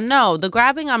 Yeah, no, the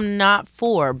grabbing I'm not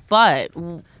for. But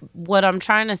what I'm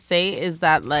trying to say is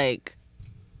that, like,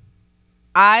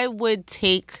 I would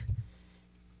take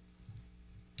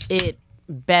it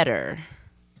better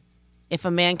if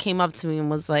a man came up to me and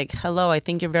was like, hello, I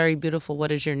think you're very beautiful.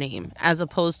 What is your name? As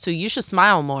opposed to, you should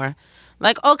smile more.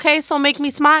 Like, okay, so make me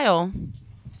smile.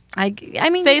 I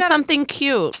mean, say something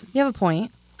cute. You have a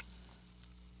point.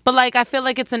 But, like, I feel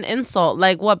like it's an insult.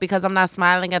 Like, what? Because I'm not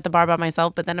smiling at the bar by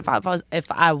myself. But then if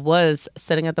I was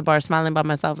sitting at the bar smiling by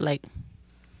myself, like,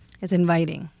 it's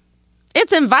inviting.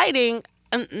 It's inviting.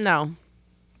 No.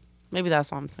 Maybe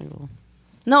that's why I'm single.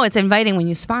 No, it's inviting when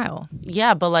you smile.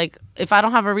 Yeah, but, like, if I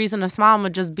don't have a reason to smile, I'm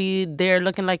going to just be there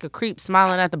looking like a creep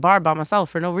smiling at the bar by myself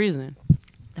for no reason.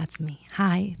 That's me.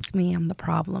 Hi, it's me. I'm the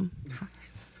problem.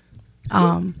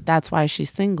 Hi. That's why she's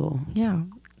single. Yeah,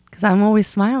 because I'm always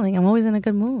smiling. I'm always in a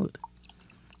good mood.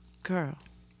 Girl.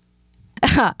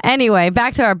 Anyway,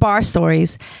 back to our bar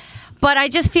stories. But I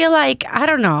just feel like, I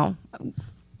don't know.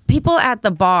 People at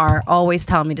the bar always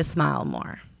tell me to smile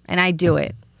more. And I do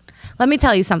it. Let me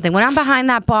tell you something. When I'm behind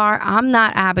that bar, I'm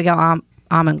not Abigail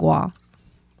Amangwal.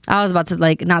 I was about to,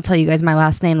 like, not tell you guys my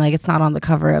last name, like it's not on the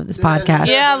cover of this podcast.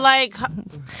 Yeah, like.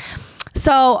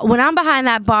 So when I'm behind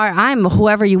that bar, I'm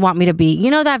whoever you want me to be.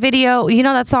 You know that video? You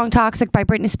know that song Toxic by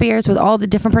Britney Spears with all the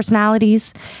different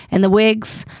personalities and the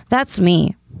wigs? That's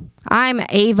me. I'm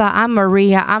Ava. I'm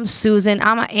Maria. I'm Susan.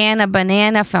 I'm Anna,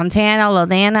 Banana, Fontana,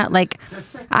 Ladana. Like,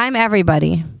 I'm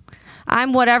everybody.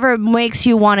 I'm whatever makes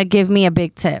you want to give me a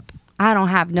big tip. I don't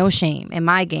have no shame in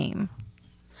my game.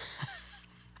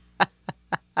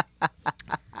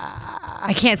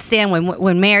 I can't stand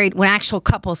when actual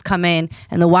couples come in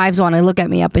and the wives want to look at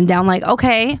me up and down like,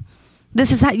 okay,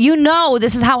 this is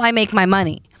how I make my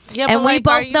money. Yeah, and but, we like,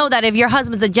 both know that if your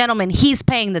husband's a gentleman, he's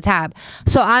paying the tab.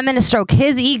 So I'm going to stroke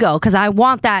his ego because I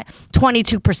want that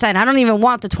 22%. I don't even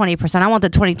want the 20%. I want the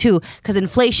 22% because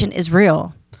inflation is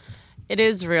real. It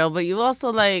is real, but you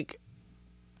also, like,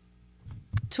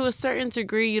 to a certain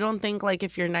degree, you don't think, like,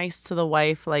 if you're nice to the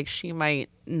wife, like, she might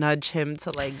nudge him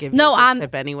to, like, give you a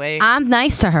tip anyway? I'm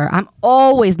nice to her. I'm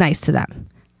always nice to them.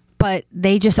 But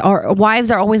they just are,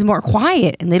 wives are always more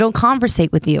quiet and they don't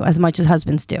conversate with you as much as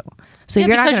husbands do. So yeah,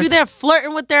 you're not because you're there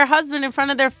flirting with their husband in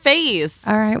front of their face.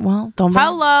 All right, well, don't.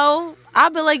 Hello. I'll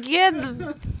be like,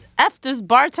 yeah, F this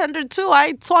bartender too. I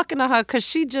ain't talking to her because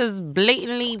she just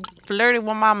blatantly flirted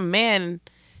with my man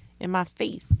in my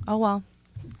face. Oh, well.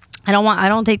 I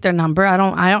don't take their number. I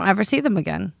don't ever see them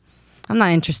again. I'm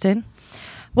not interested.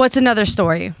 What's another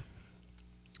story?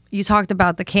 You talked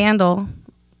about the candle,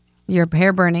 your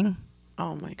hair burning.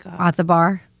 Oh my God. At the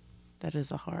bar. That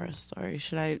is a horror story.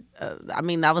 Should I? I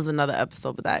mean, that was another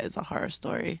episode, but that is a horror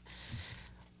story.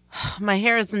 My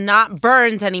hair is not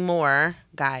burned anymore,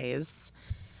 guys.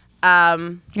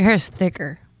 Your hair's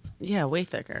thicker. Yeah, way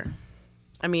thicker.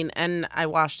 I mean, and I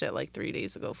washed it like 4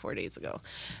 days ago.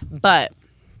 But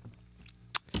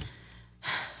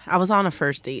I was on a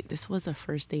first date. This was a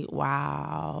first date.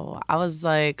 Wow. I was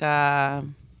like, I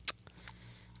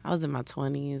was in my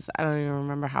 20s. I don't even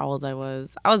remember how old I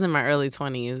was. I was in my early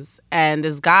 20s. And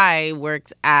this guy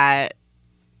worked in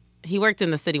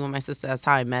the city with my sister. That's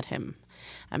how I met him.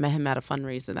 I met him at a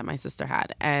fundraiser that my sister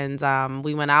had. And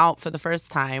we went out for the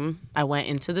first time. I went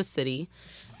into the city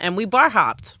and we bar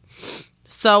hopped.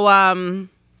 So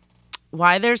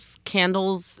why there's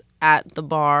candles at the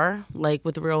bar, like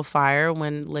with real fire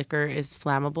when liquor is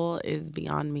flammable, is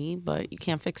beyond me. But you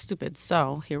can't fix stupid.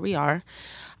 So here we are.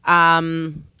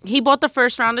 He bought the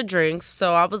first round of drinks.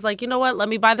 So I was like, you know what? Let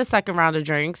me buy the second round of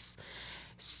drinks.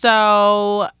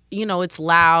 So, it's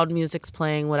loud. Music's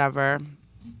playing, whatever.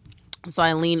 So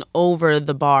I lean over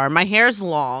the bar. My hair's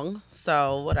long,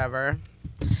 so whatever.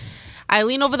 I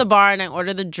lean over the bar and I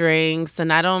order the drinks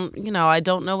and I don't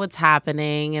know what's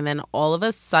happening. And then all of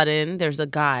a sudden there's a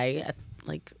guy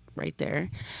right there.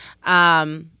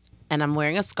 And I'm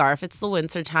wearing a scarf. It's the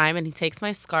winter time and he takes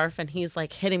my scarf and he's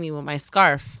like hitting me with my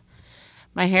scarf.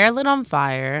 My hair lit on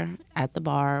fire at the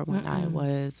bar when I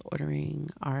was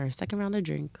ordering our second round of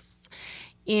drinks.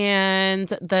 And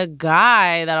the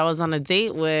guy that I was on a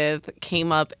date with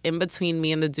came up in between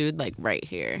me and the dude, like right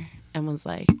here, and was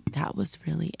like, that was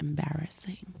really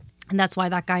embarrassing. And that's why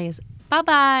that guy is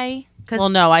bye-bye. Well,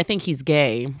 no, I think he's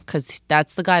gay because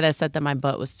that's the guy that said that my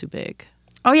butt was too big.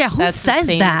 Oh, yeah. Who that's says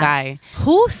the same that? Guy.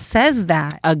 Who says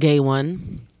that? A gay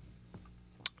one.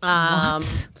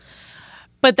 What?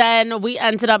 But then we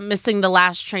ended up missing the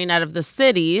last train out of the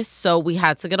city, so we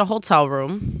had to get a hotel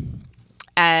room.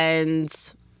 And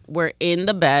we're in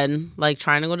the bed, like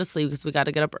trying to go to sleep because we got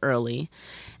to get up early.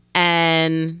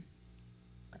 And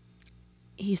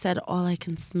he said, all I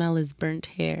can smell is burnt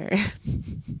hair.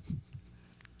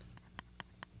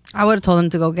 I would have told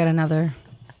him to go get another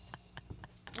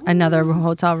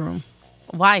hotel room.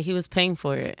 Why? He was paying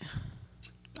for it.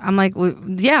 I'm like,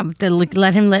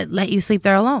 let him let you sleep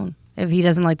there alone if he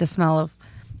doesn't like the smell of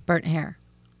burnt hair.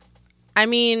 I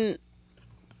mean,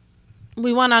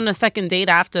 we went on a second date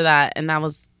after that, and that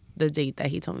was the date that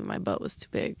he told me my butt was too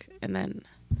big. And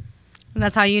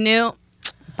that's how you knew?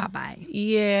 Bye-bye.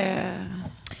 Yeah.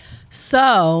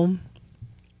 So,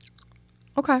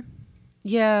 okay.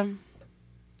 Yeah.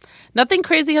 Nothing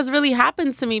crazy has really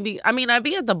happened to me. I'd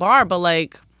be at the bar, but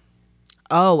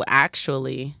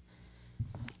actually,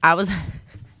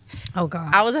 Oh,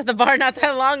 God. I was at the bar not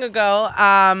that long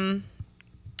ago.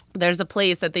 There's a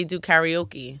place that they do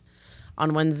karaoke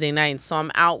on Wednesday nights. So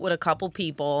I'm out with a couple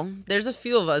people. There's a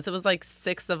few of us. It was like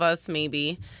 6 of us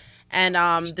maybe. And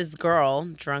this girl,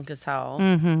 drunk as hell,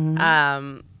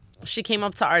 she came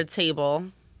up to our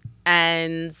table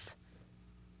and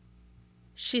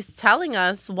she's telling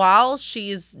us while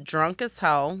she's drunk as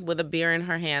hell with a beer in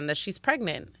her hand that she's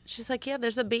pregnant. She's like, yeah,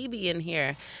 there's a baby in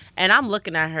here. And I'm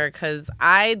looking at her because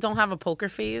I don't have a poker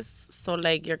face. So,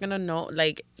 you're going to know,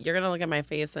 you're going to look at my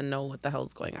face and know what the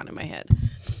hell's going on in my head.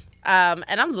 And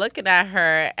I'm looking at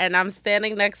her and I'm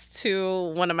standing next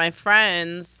to one of my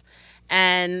friends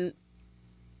and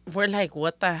we're like,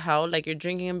 what the hell? You're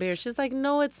drinking a beer? She's like,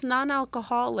 no, it's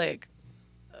non-alcoholic.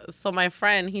 So my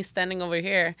friend, he's standing over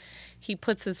here. He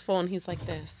puts his phone, he's like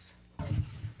this.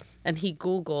 And he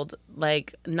Googled,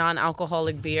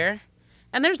 non-alcoholic beer.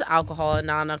 And there's alcohol in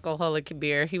non-alcoholic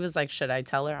beer. He was like, should I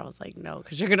tell her? I was like, no,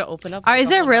 because you're going to open up.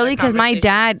 Is it really? Because my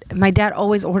dad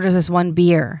always orders this one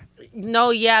beer.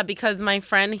 No, yeah, because my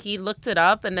friend, he looked it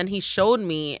up and then he showed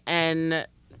me. And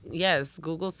yes,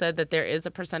 Google said that there is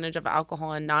a percentage of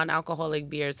alcohol in non-alcoholic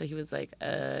beer. So he was like,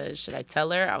 should I tell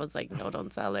her? I was like, no,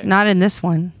 don't tell her. Not in this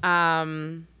one.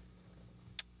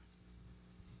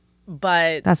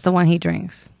 But that's the one he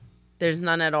drinks. There's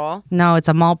none at all? No, it's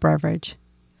a malt beverage.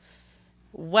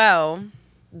 Well,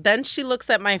 then she looks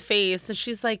at my face and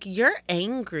she's like, you're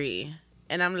angry.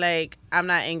 And I'm like, I'm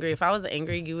not angry. If I was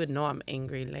angry, you would know I'm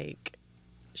angry.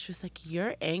 She was like,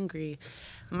 you're angry.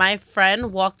 My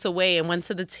friend walked away and went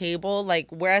to the table.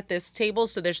 We're at this table,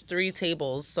 so there's 3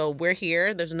 tables. So we're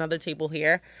here. There's another table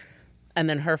here. And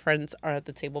then her friends are at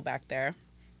the table back there.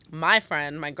 My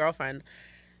friend, my girlfriend,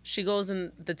 she goes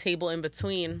in the table in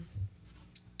between.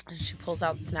 And she pulls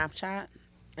out Snapchat.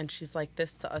 And she's like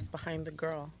this to us behind the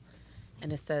girl.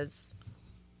 And it says,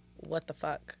 what the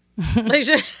fuck?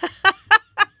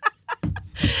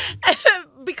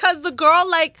 Because the girl,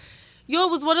 Yo, it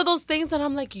was one of those things that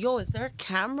I'm like, yo, is there a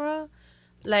camera?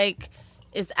 Like,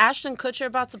 is Ashton Kutcher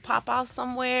about to pop out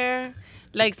somewhere?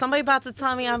 Like, somebody about to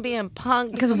tell me I'm being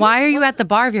punked? Because why are you at the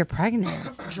bar if you're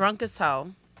pregnant? Drunk as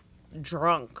hell.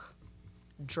 Drunk.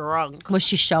 Was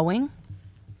she showing?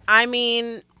 I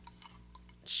mean,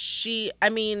 she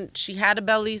had a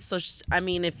belly, so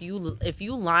if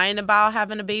you lying about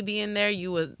having a baby in there,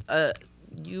 you a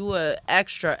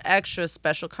extra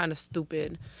special kind of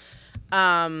stupid.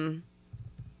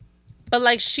 But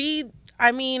like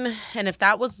and if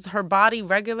that was her body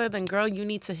regular, then girl, you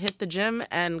need to hit the gym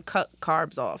and cut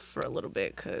carbs off for a little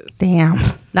bit, cause Damn,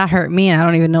 that hurt me. I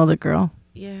don't even know the girl.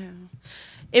 yeah,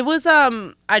 it was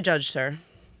I judged her.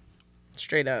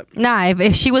 Straight up. Nah,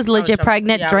 if she was legit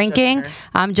pregnant drinking,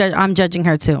 I'm judging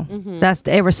her too. Mm-hmm. That's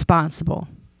irresponsible.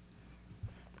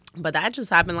 But that just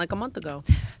happened like a month ago.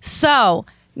 So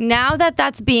now that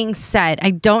that's being said,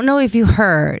 I don't know if you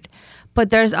heard, but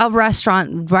there's a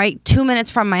restaurant right 2 minutes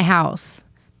from my house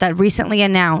that recently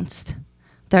announced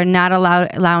they're not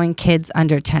allowing kids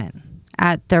under 10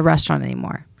 at their restaurant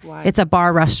anymore. Why? It's a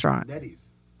bar restaurant. Nettie's.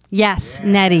 Yes,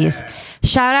 Nettie's.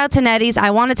 Shout out to Nettie's.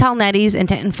 I want to tell Nettie's in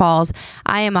Tinton Falls,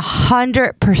 I am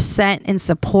 100% in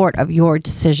support of your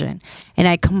decision. And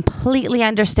I completely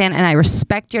understand and I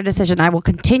respect your decision. I will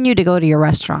continue to go to your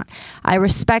restaurant. I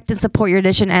respect and support your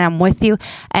decision and I'm with you.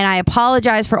 And I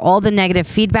apologize for all the negative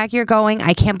feedback you're going.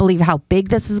 I can't believe how big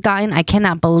this has gotten. I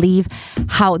cannot believe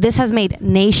how this has made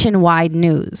nationwide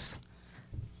news.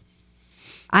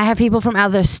 I have people from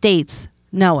other states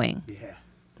knowing. Yeah.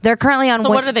 They're currently on. So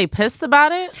what are they pissed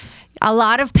about it? A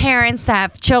lot of parents that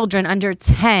have children under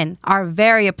 10 are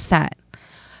very upset.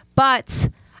 But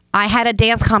I had a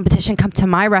dance competition come to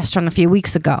my restaurant a few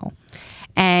weeks ago.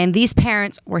 And these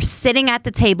parents were sitting at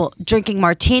the table drinking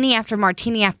martini after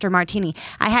martini after martini.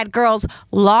 I had girls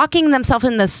locking themselves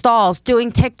in the stalls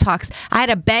doing TikToks. I had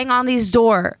to bang on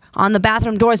the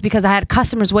bathroom doors because I had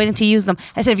customers waiting to use them.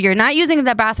 I said, if you're not using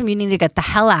the bathroom, you need to get the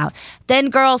hell out. Then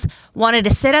girls wanted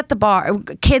to sit at the bar.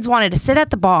 Kids wanted to sit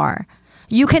at the bar.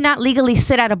 You cannot legally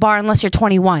sit at a bar unless you're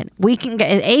 21. We can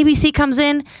get, if ABC comes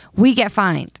in, we get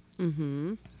fined.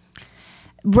 Mm-hmm.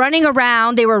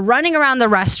 They were running around the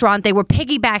restaurant. They were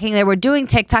piggybacking. They were doing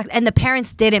TikToks, and the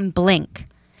parents didn't blink.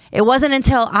 It wasn't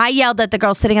until I yelled at the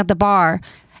girl sitting at the bar,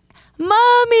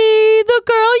 "Mommy, the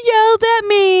girl yelled at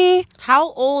me."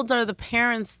 How old are the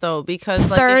parents though? Because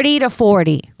 30 to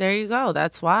 40. There you go.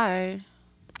 That's why.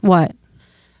 What?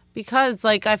 Because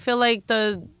I feel like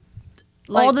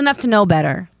Old enough to know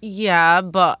better. Yeah,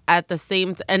 but at the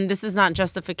same and this is not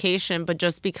justification, but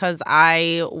just because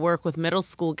I work with middle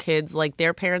school kids,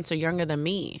 their parents are younger than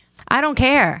me. I don't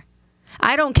care.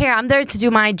 I'm there to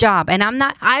do my job, and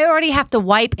I already have to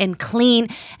wipe and clean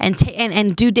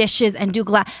and do dishes and do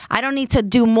glass. I don't need to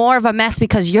do more of a mess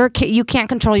because you can't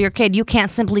control your kid. You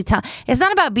can't simply tell. It's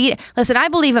not about beating. Listen, I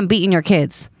believe in beating your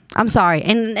kids. I'm sorry,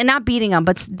 and not beating them,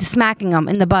 but smacking them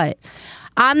in the butt.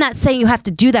 I'm not saying you have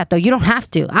to do that, though. You don't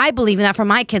have to. I believe in that for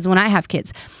my kids when I have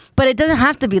kids. But it doesn't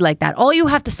have to be like that. All you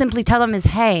have to simply tell them is,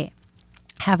 hey,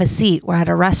 have a seat. We're at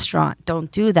a restaurant.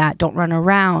 Don't do that. Don't run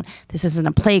around. This isn't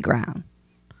a playground.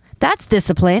 That's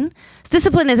discipline.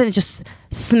 Discipline isn't just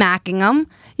smacking them.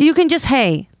 You can just,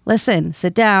 hey, listen,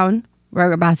 sit down.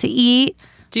 We're about to eat.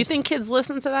 Do you think kids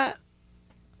listen to that?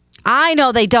 I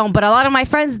know they don't, but a lot of my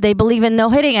friends, they believe in no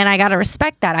hitting, and I got to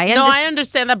respect that. I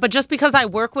understand that, but just because I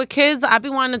work with kids, I be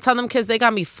wanting to tell them kids they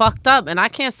got me fucked up, and I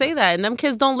can't say that. And them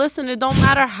kids don't listen. It don't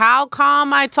matter how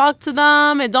calm I talk to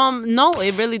them. It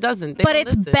really doesn't. But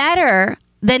it's better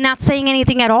than not saying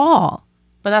anything at all.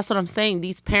 But that's what I'm saying.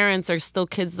 These parents are still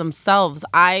kids themselves.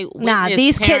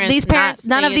 These parents,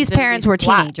 none of these parents were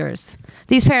teenagers.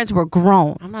 These parents were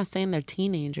grown. I'm not saying they're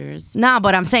teenagers. No,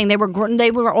 but I'm saying they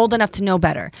were old enough to know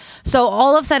better. So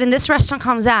all of a sudden, this restaurant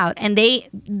comes out, and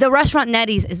the restaurant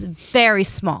Nettie's is very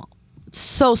small,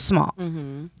 so small.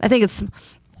 Mm-hmm. I think it's.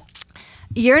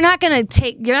 You're not gonna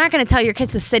tell your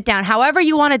kids to sit down. However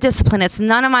you want to discipline, it's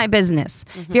none of my business.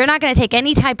 Mm-hmm. You're not gonna take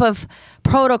any type of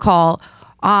protocol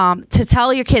to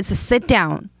tell your kids to sit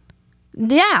down.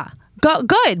 Yeah,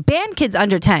 good. Ban kids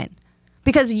under 10.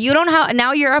 Because you don't know how,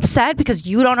 now you're upset because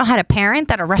you don't know how to parent,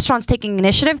 that a restaurant's taking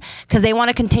initiative because they want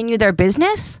to continue their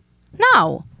business?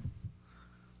 No.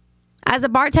 As a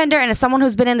bartender and as someone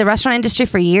who's been in the restaurant industry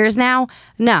for years now,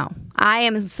 no. I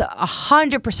am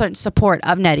 100% support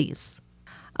of Nettie's.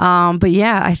 But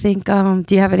yeah, I think,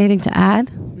 do you have anything to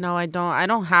add? No, I don't. I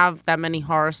don't have that many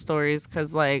horror stories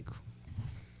because I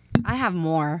have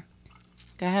more.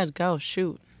 Go ahead, go,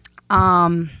 shoot.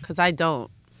 Because I don't.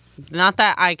 Not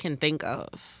that I can think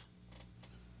of.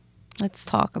 Let's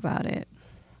talk about it.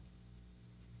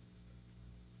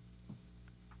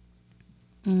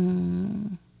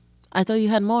 I thought you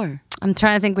had more. I'm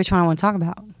trying to think which one I want to talk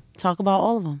about. Talk about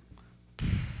all of them.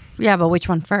 Yeah, but which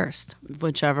one first?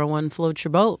 Whichever one floats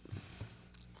your boat.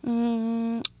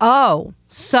 Oh,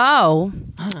 so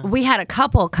we had a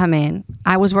couple come in.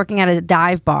 I was working at a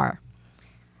dive bar.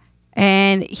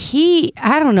 And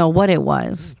I don't know what it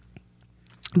was,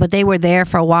 but they were there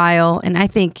for a while. And I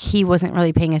think he wasn't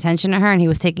really paying attention to her and he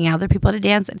was taking other people to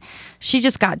dance. And she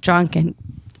just got drunk and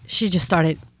she just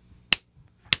started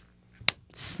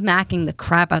smacking the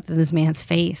crap out of this man's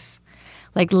face,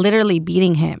 like literally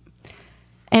beating him.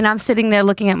 And I'm sitting there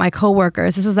looking at my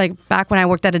coworkers. This is like back when I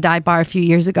worked at a dive bar a few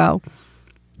years ago.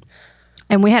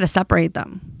 And we had to separate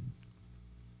them.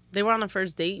 They were on a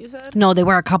first date, you said? No, they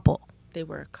were a couple. They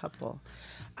were a couple.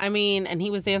 I mean, and he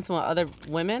was dancing with other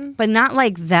women? But not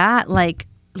like that, like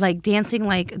dancing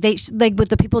like with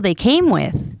the people they came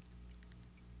with.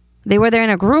 They were there in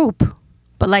a group,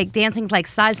 but like dancing like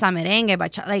salsa merengue,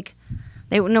 but like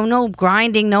they no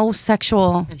grinding, no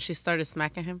sexual. And she started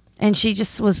smacking him? And she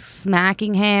just was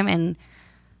smacking him, and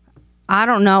I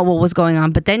don't know what was going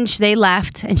on. But then they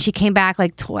left, and she came back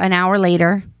like an hour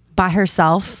later by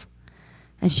herself,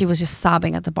 and she was just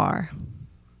sobbing at the bar.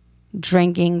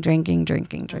 Drinking. I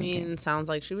mean, sounds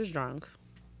like she was drunk.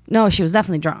 No, she was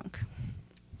definitely drunk.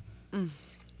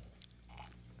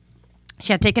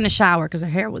 She had taken a shower because her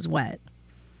hair was wet.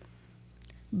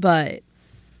 But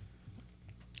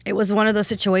it was one of those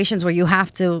situations where you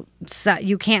have to,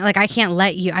 you can't, like, I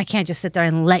can't just sit there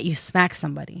and let you smack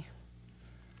somebody.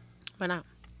 Why not?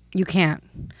 You can't.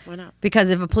 Why not? Because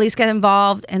if a police get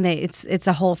involved and it's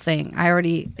a whole thing.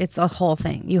 It's a whole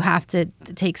thing. You have to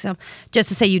take some, just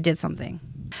to say you did something.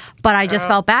 But I just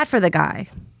felt bad for the guy.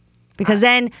 Because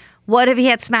then what if he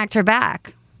had smacked her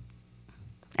back?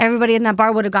 Everybody in that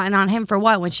bar would have gotten on him for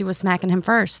what when she was smacking him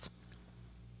first?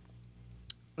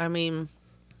 I mean,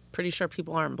 pretty sure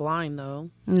people aren't blind, though.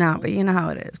 No, but you know how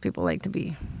it is. People like to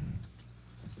be.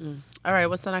 All right,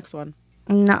 what's the next one?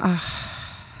 No.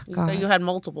 You said you had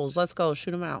multiples. Let's go.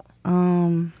 Shoot them out.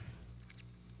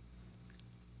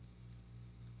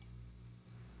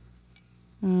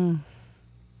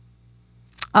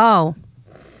 Oh,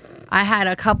 I had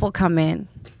a couple come in,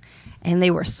 and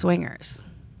they were swingers.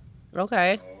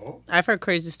 Okay. I've heard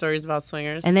crazy stories about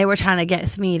swingers. And they were trying to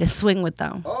get me to swing with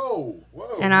them. Oh,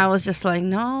 whoa. And I was just like,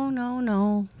 no.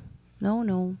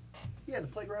 Yeah, the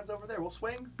playground's over there. We'll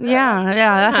swing. Yeah,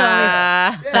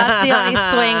 that's the only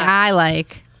swing I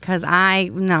like. Because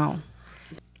no.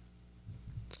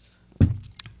 The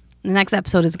next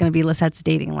episode is going to be Lisette's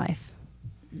dating life.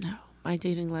 No, my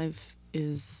dating life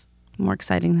is more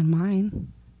exciting than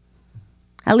mine.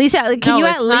 At least, can you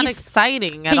at it's least not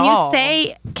exciting at all.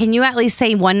 Can you at least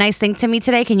say one nice thing to me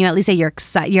today? Can you at least say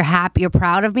you're happy, you're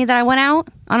proud of me that I went out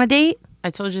on a date? I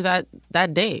told you that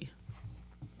day.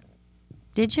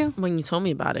 Did you? When you told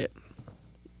me about it.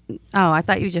 Oh, I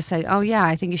thought you just said, oh yeah,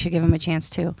 I think you should give him a chance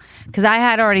too. Because I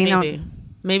had already known.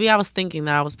 Maybe I was thinking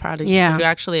that I was proud of you. Yeah. You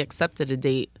actually accepted a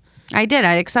date. I did.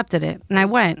 I accepted it. And I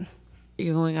went.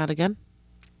 You're going out again?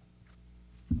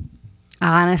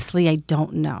 Honestly, I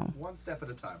don't know. One step at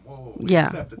a time. Whoa.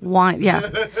 Yeah.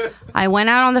 I went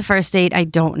out on the first date. I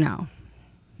don't know.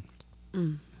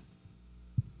 And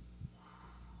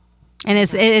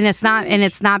it's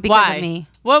not because of me.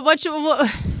 What you gonna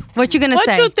say?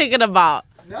 What you thinking about?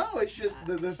 No, it's just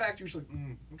the fact you're just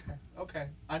like, okay.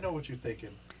 I know what you're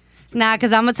thinking. Nah,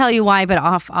 because I'm gonna tell you why, but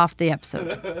off the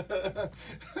episode.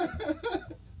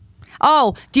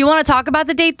 Oh, do you want to talk about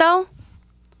the date though?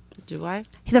 Do I?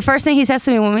 The first thing he says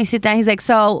to me when we sit down, he's like,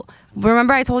 so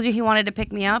remember I told you he wanted to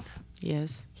pick me up?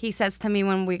 Yes. He says to me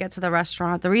when we get to the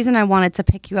restaurant, the reason I wanted to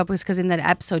pick you up was because in that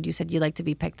episode you said you like to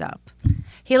be picked up.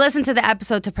 He listened to the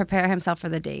episode to prepare himself for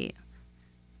the date.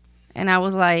 And I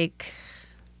was like,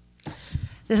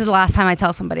 this is the last time I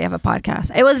tell somebody I have a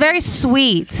podcast. It was very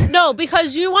sweet. No,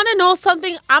 because you want to know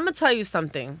something? I'm going to tell you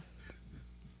something.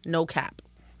 No cap.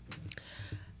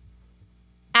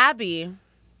 Abby,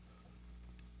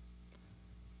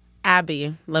 how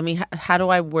do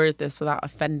I word this without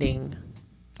offending?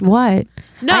 What?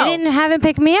 No. I didn't have him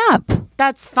pick me up.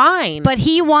 That's fine. But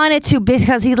he wanted to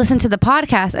because he listened to the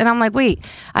podcast. And I'm like, wait,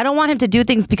 I don't want him to do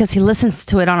things because he listens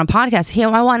to it on a podcast.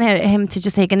 I want him to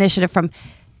just take initiative from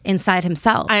inside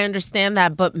himself. I understand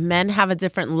that, but men have a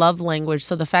different love language.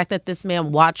 So the fact that this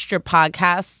man watched your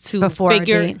podcast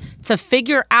to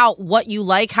figure out what you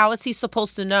like, how is he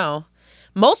supposed to know?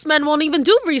 Most men won't even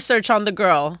do research on the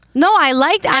girl. No, I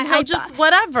liked and he'll just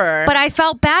whatever. But I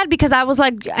felt bad because I was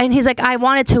like, and he's like, I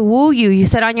wanted to woo you. You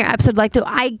said on your episode, like,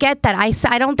 I get that.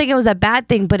 I don't think it was a bad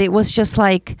thing, but it was just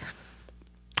like,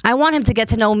 I want him to get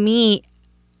to know me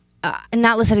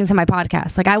not listening to my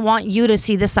podcast. Like I want you to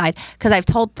see this side because I've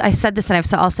said this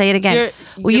and I'll say it again.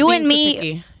 You're you being and too me.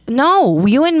 picky. No,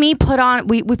 you and me put on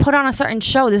we put on a certain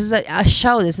show. This is a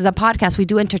show. This is a podcast. We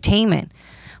do entertainment.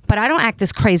 But I don't act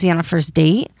this crazy on a first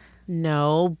date.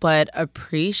 No, but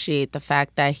appreciate the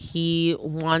fact that he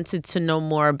wanted to know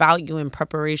more about you in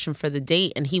preparation for the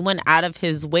date, and he went out of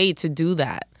his way to do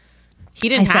that. He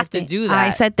didn't have to do that. I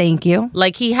said thank you.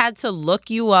 Like, he had to look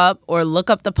you up or look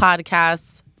up the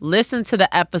podcast, listen to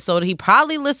the episode. He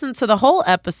probably listened to the whole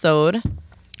episode.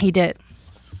 He did.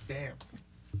 Damn.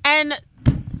 And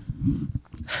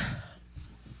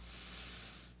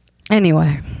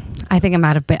Anyway, I think I'm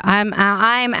out of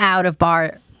I'm out of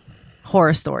bar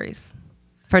horror stories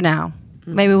for now.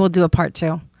 Maybe we'll do a part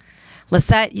 2.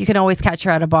 Lisette, you can always catch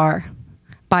her at a bar.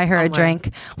 Buy her a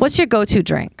drink. What's your go-to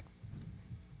drink?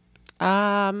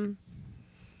 I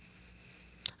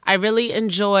really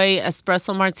enjoy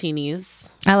espresso martinis.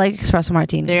 I like espresso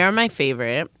martinis. They are my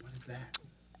favorite. What is that?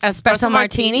 Espresso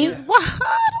martinis? What? Oh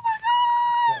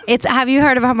my It's. Have you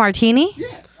heard of a martini?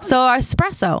 Yeah. So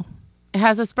espresso. God. It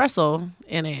has espresso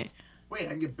in it. Wait,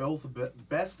 I can get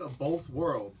best of both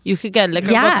worlds. You could get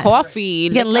liquor Yes. with coffee. You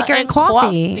get liquor and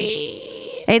coffee.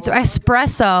 It's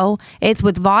espresso. It's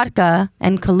with vodka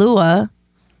and Kahlua.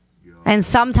 And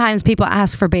sometimes people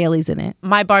ask for Bailey's in it.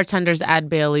 My bartenders add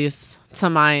Bailey's to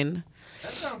mine.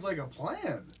 That sounds like a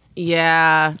plan.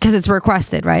 Yeah. Because it's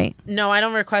requested, right? No, I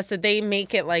don't request it. They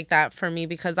make it like that for me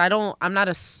because I'm not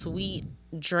a sweet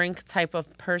drink type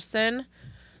of person.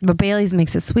 But Bailey's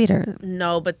makes it sweeter.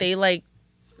 No, but they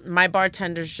my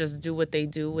bartenders just do what they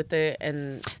do with it,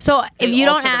 and So if they you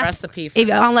don't alter the ask, recipe for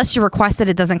unless you request it,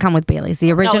 it doesn't come with Bailey's.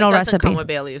 The original no, it doesn't recipe, come with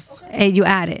Bailey's. you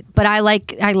add it. But I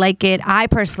like it. I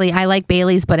personally, I like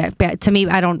Bailey's, but to me,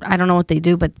 I don't know what they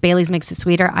do. But Bailey's makes it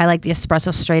sweeter. I like the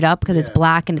espresso straight up because it's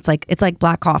black and it's like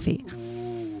black coffee.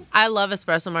 I love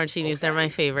espresso martinis. They're my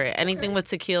favorite. Anything with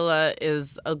tequila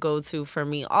is a go-to for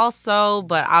me also,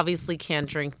 but obviously can't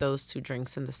drink those 2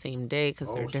 drinks in the same day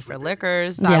because they're different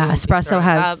liquors. I Yeah, will be espresso throwing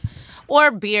has- up.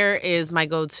 Or beer is my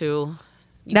go-to.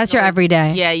 That's can your always-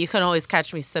 everyday. Yeah, you can always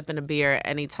catch me sipping a beer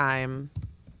anytime.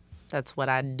 That's what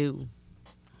I do.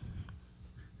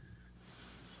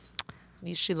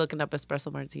 She looking up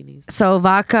espresso martinis. So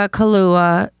vodka,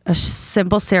 Kahlua, a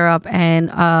simple syrup,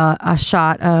 and a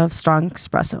shot of strong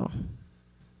espresso.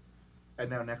 And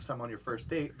now next time on your first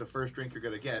date, the first drink you're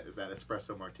going to get is that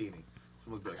espresso martini.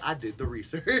 Someone's be like, I did the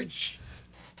research.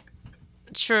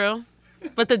 True.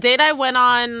 But the date I went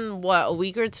on, a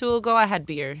week or 2 ago, I had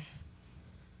beer.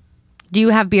 Do you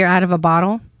have beer out of a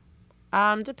bottle?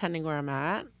 Depending where I'm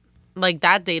at. Like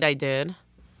that date I did.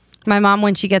 My mom,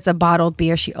 when she gets a bottled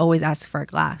beer, she always asks for a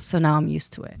glass. So now I'm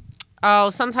used to it. Oh,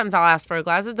 sometimes I'll ask for a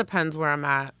glass. It depends where I'm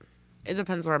at. It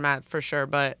depends where I'm at for sure.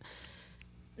 But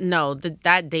no,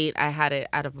 that date I had it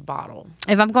out of a bottle.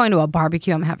 If I'm going to a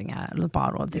barbecue, I'm having it out of the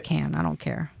bottle of the can. I don't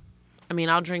care. I mean,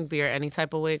 I'll drink beer any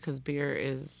type of way because beer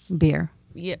is... Beer.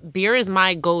 Yeah, beer is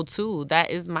my go-to.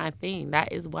 That is my thing.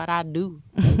 That is what I do.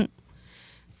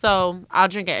 So I'll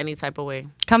drink it any type of way.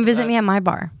 Come visit me at my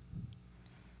bar.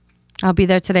 I'll be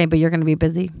there today, but you're going to be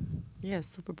busy. Yeah,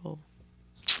 Super Bowl.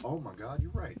 Oh my God,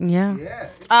 you're right. Yeah. Yeah.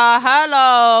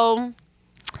 Hello.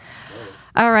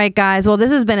 All right, guys. Well, this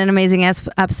has been an amazing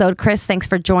episode. Chris, thanks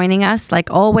for joining us.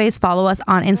 Like always, follow us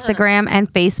on Instagram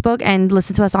and Facebook and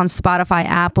listen to us on Spotify,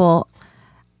 Apple,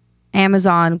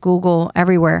 Amazon, Google,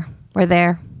 everywhere. We're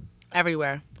there.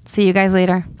 Everywhere. See you guys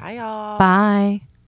later. Bye, y'all. Bye.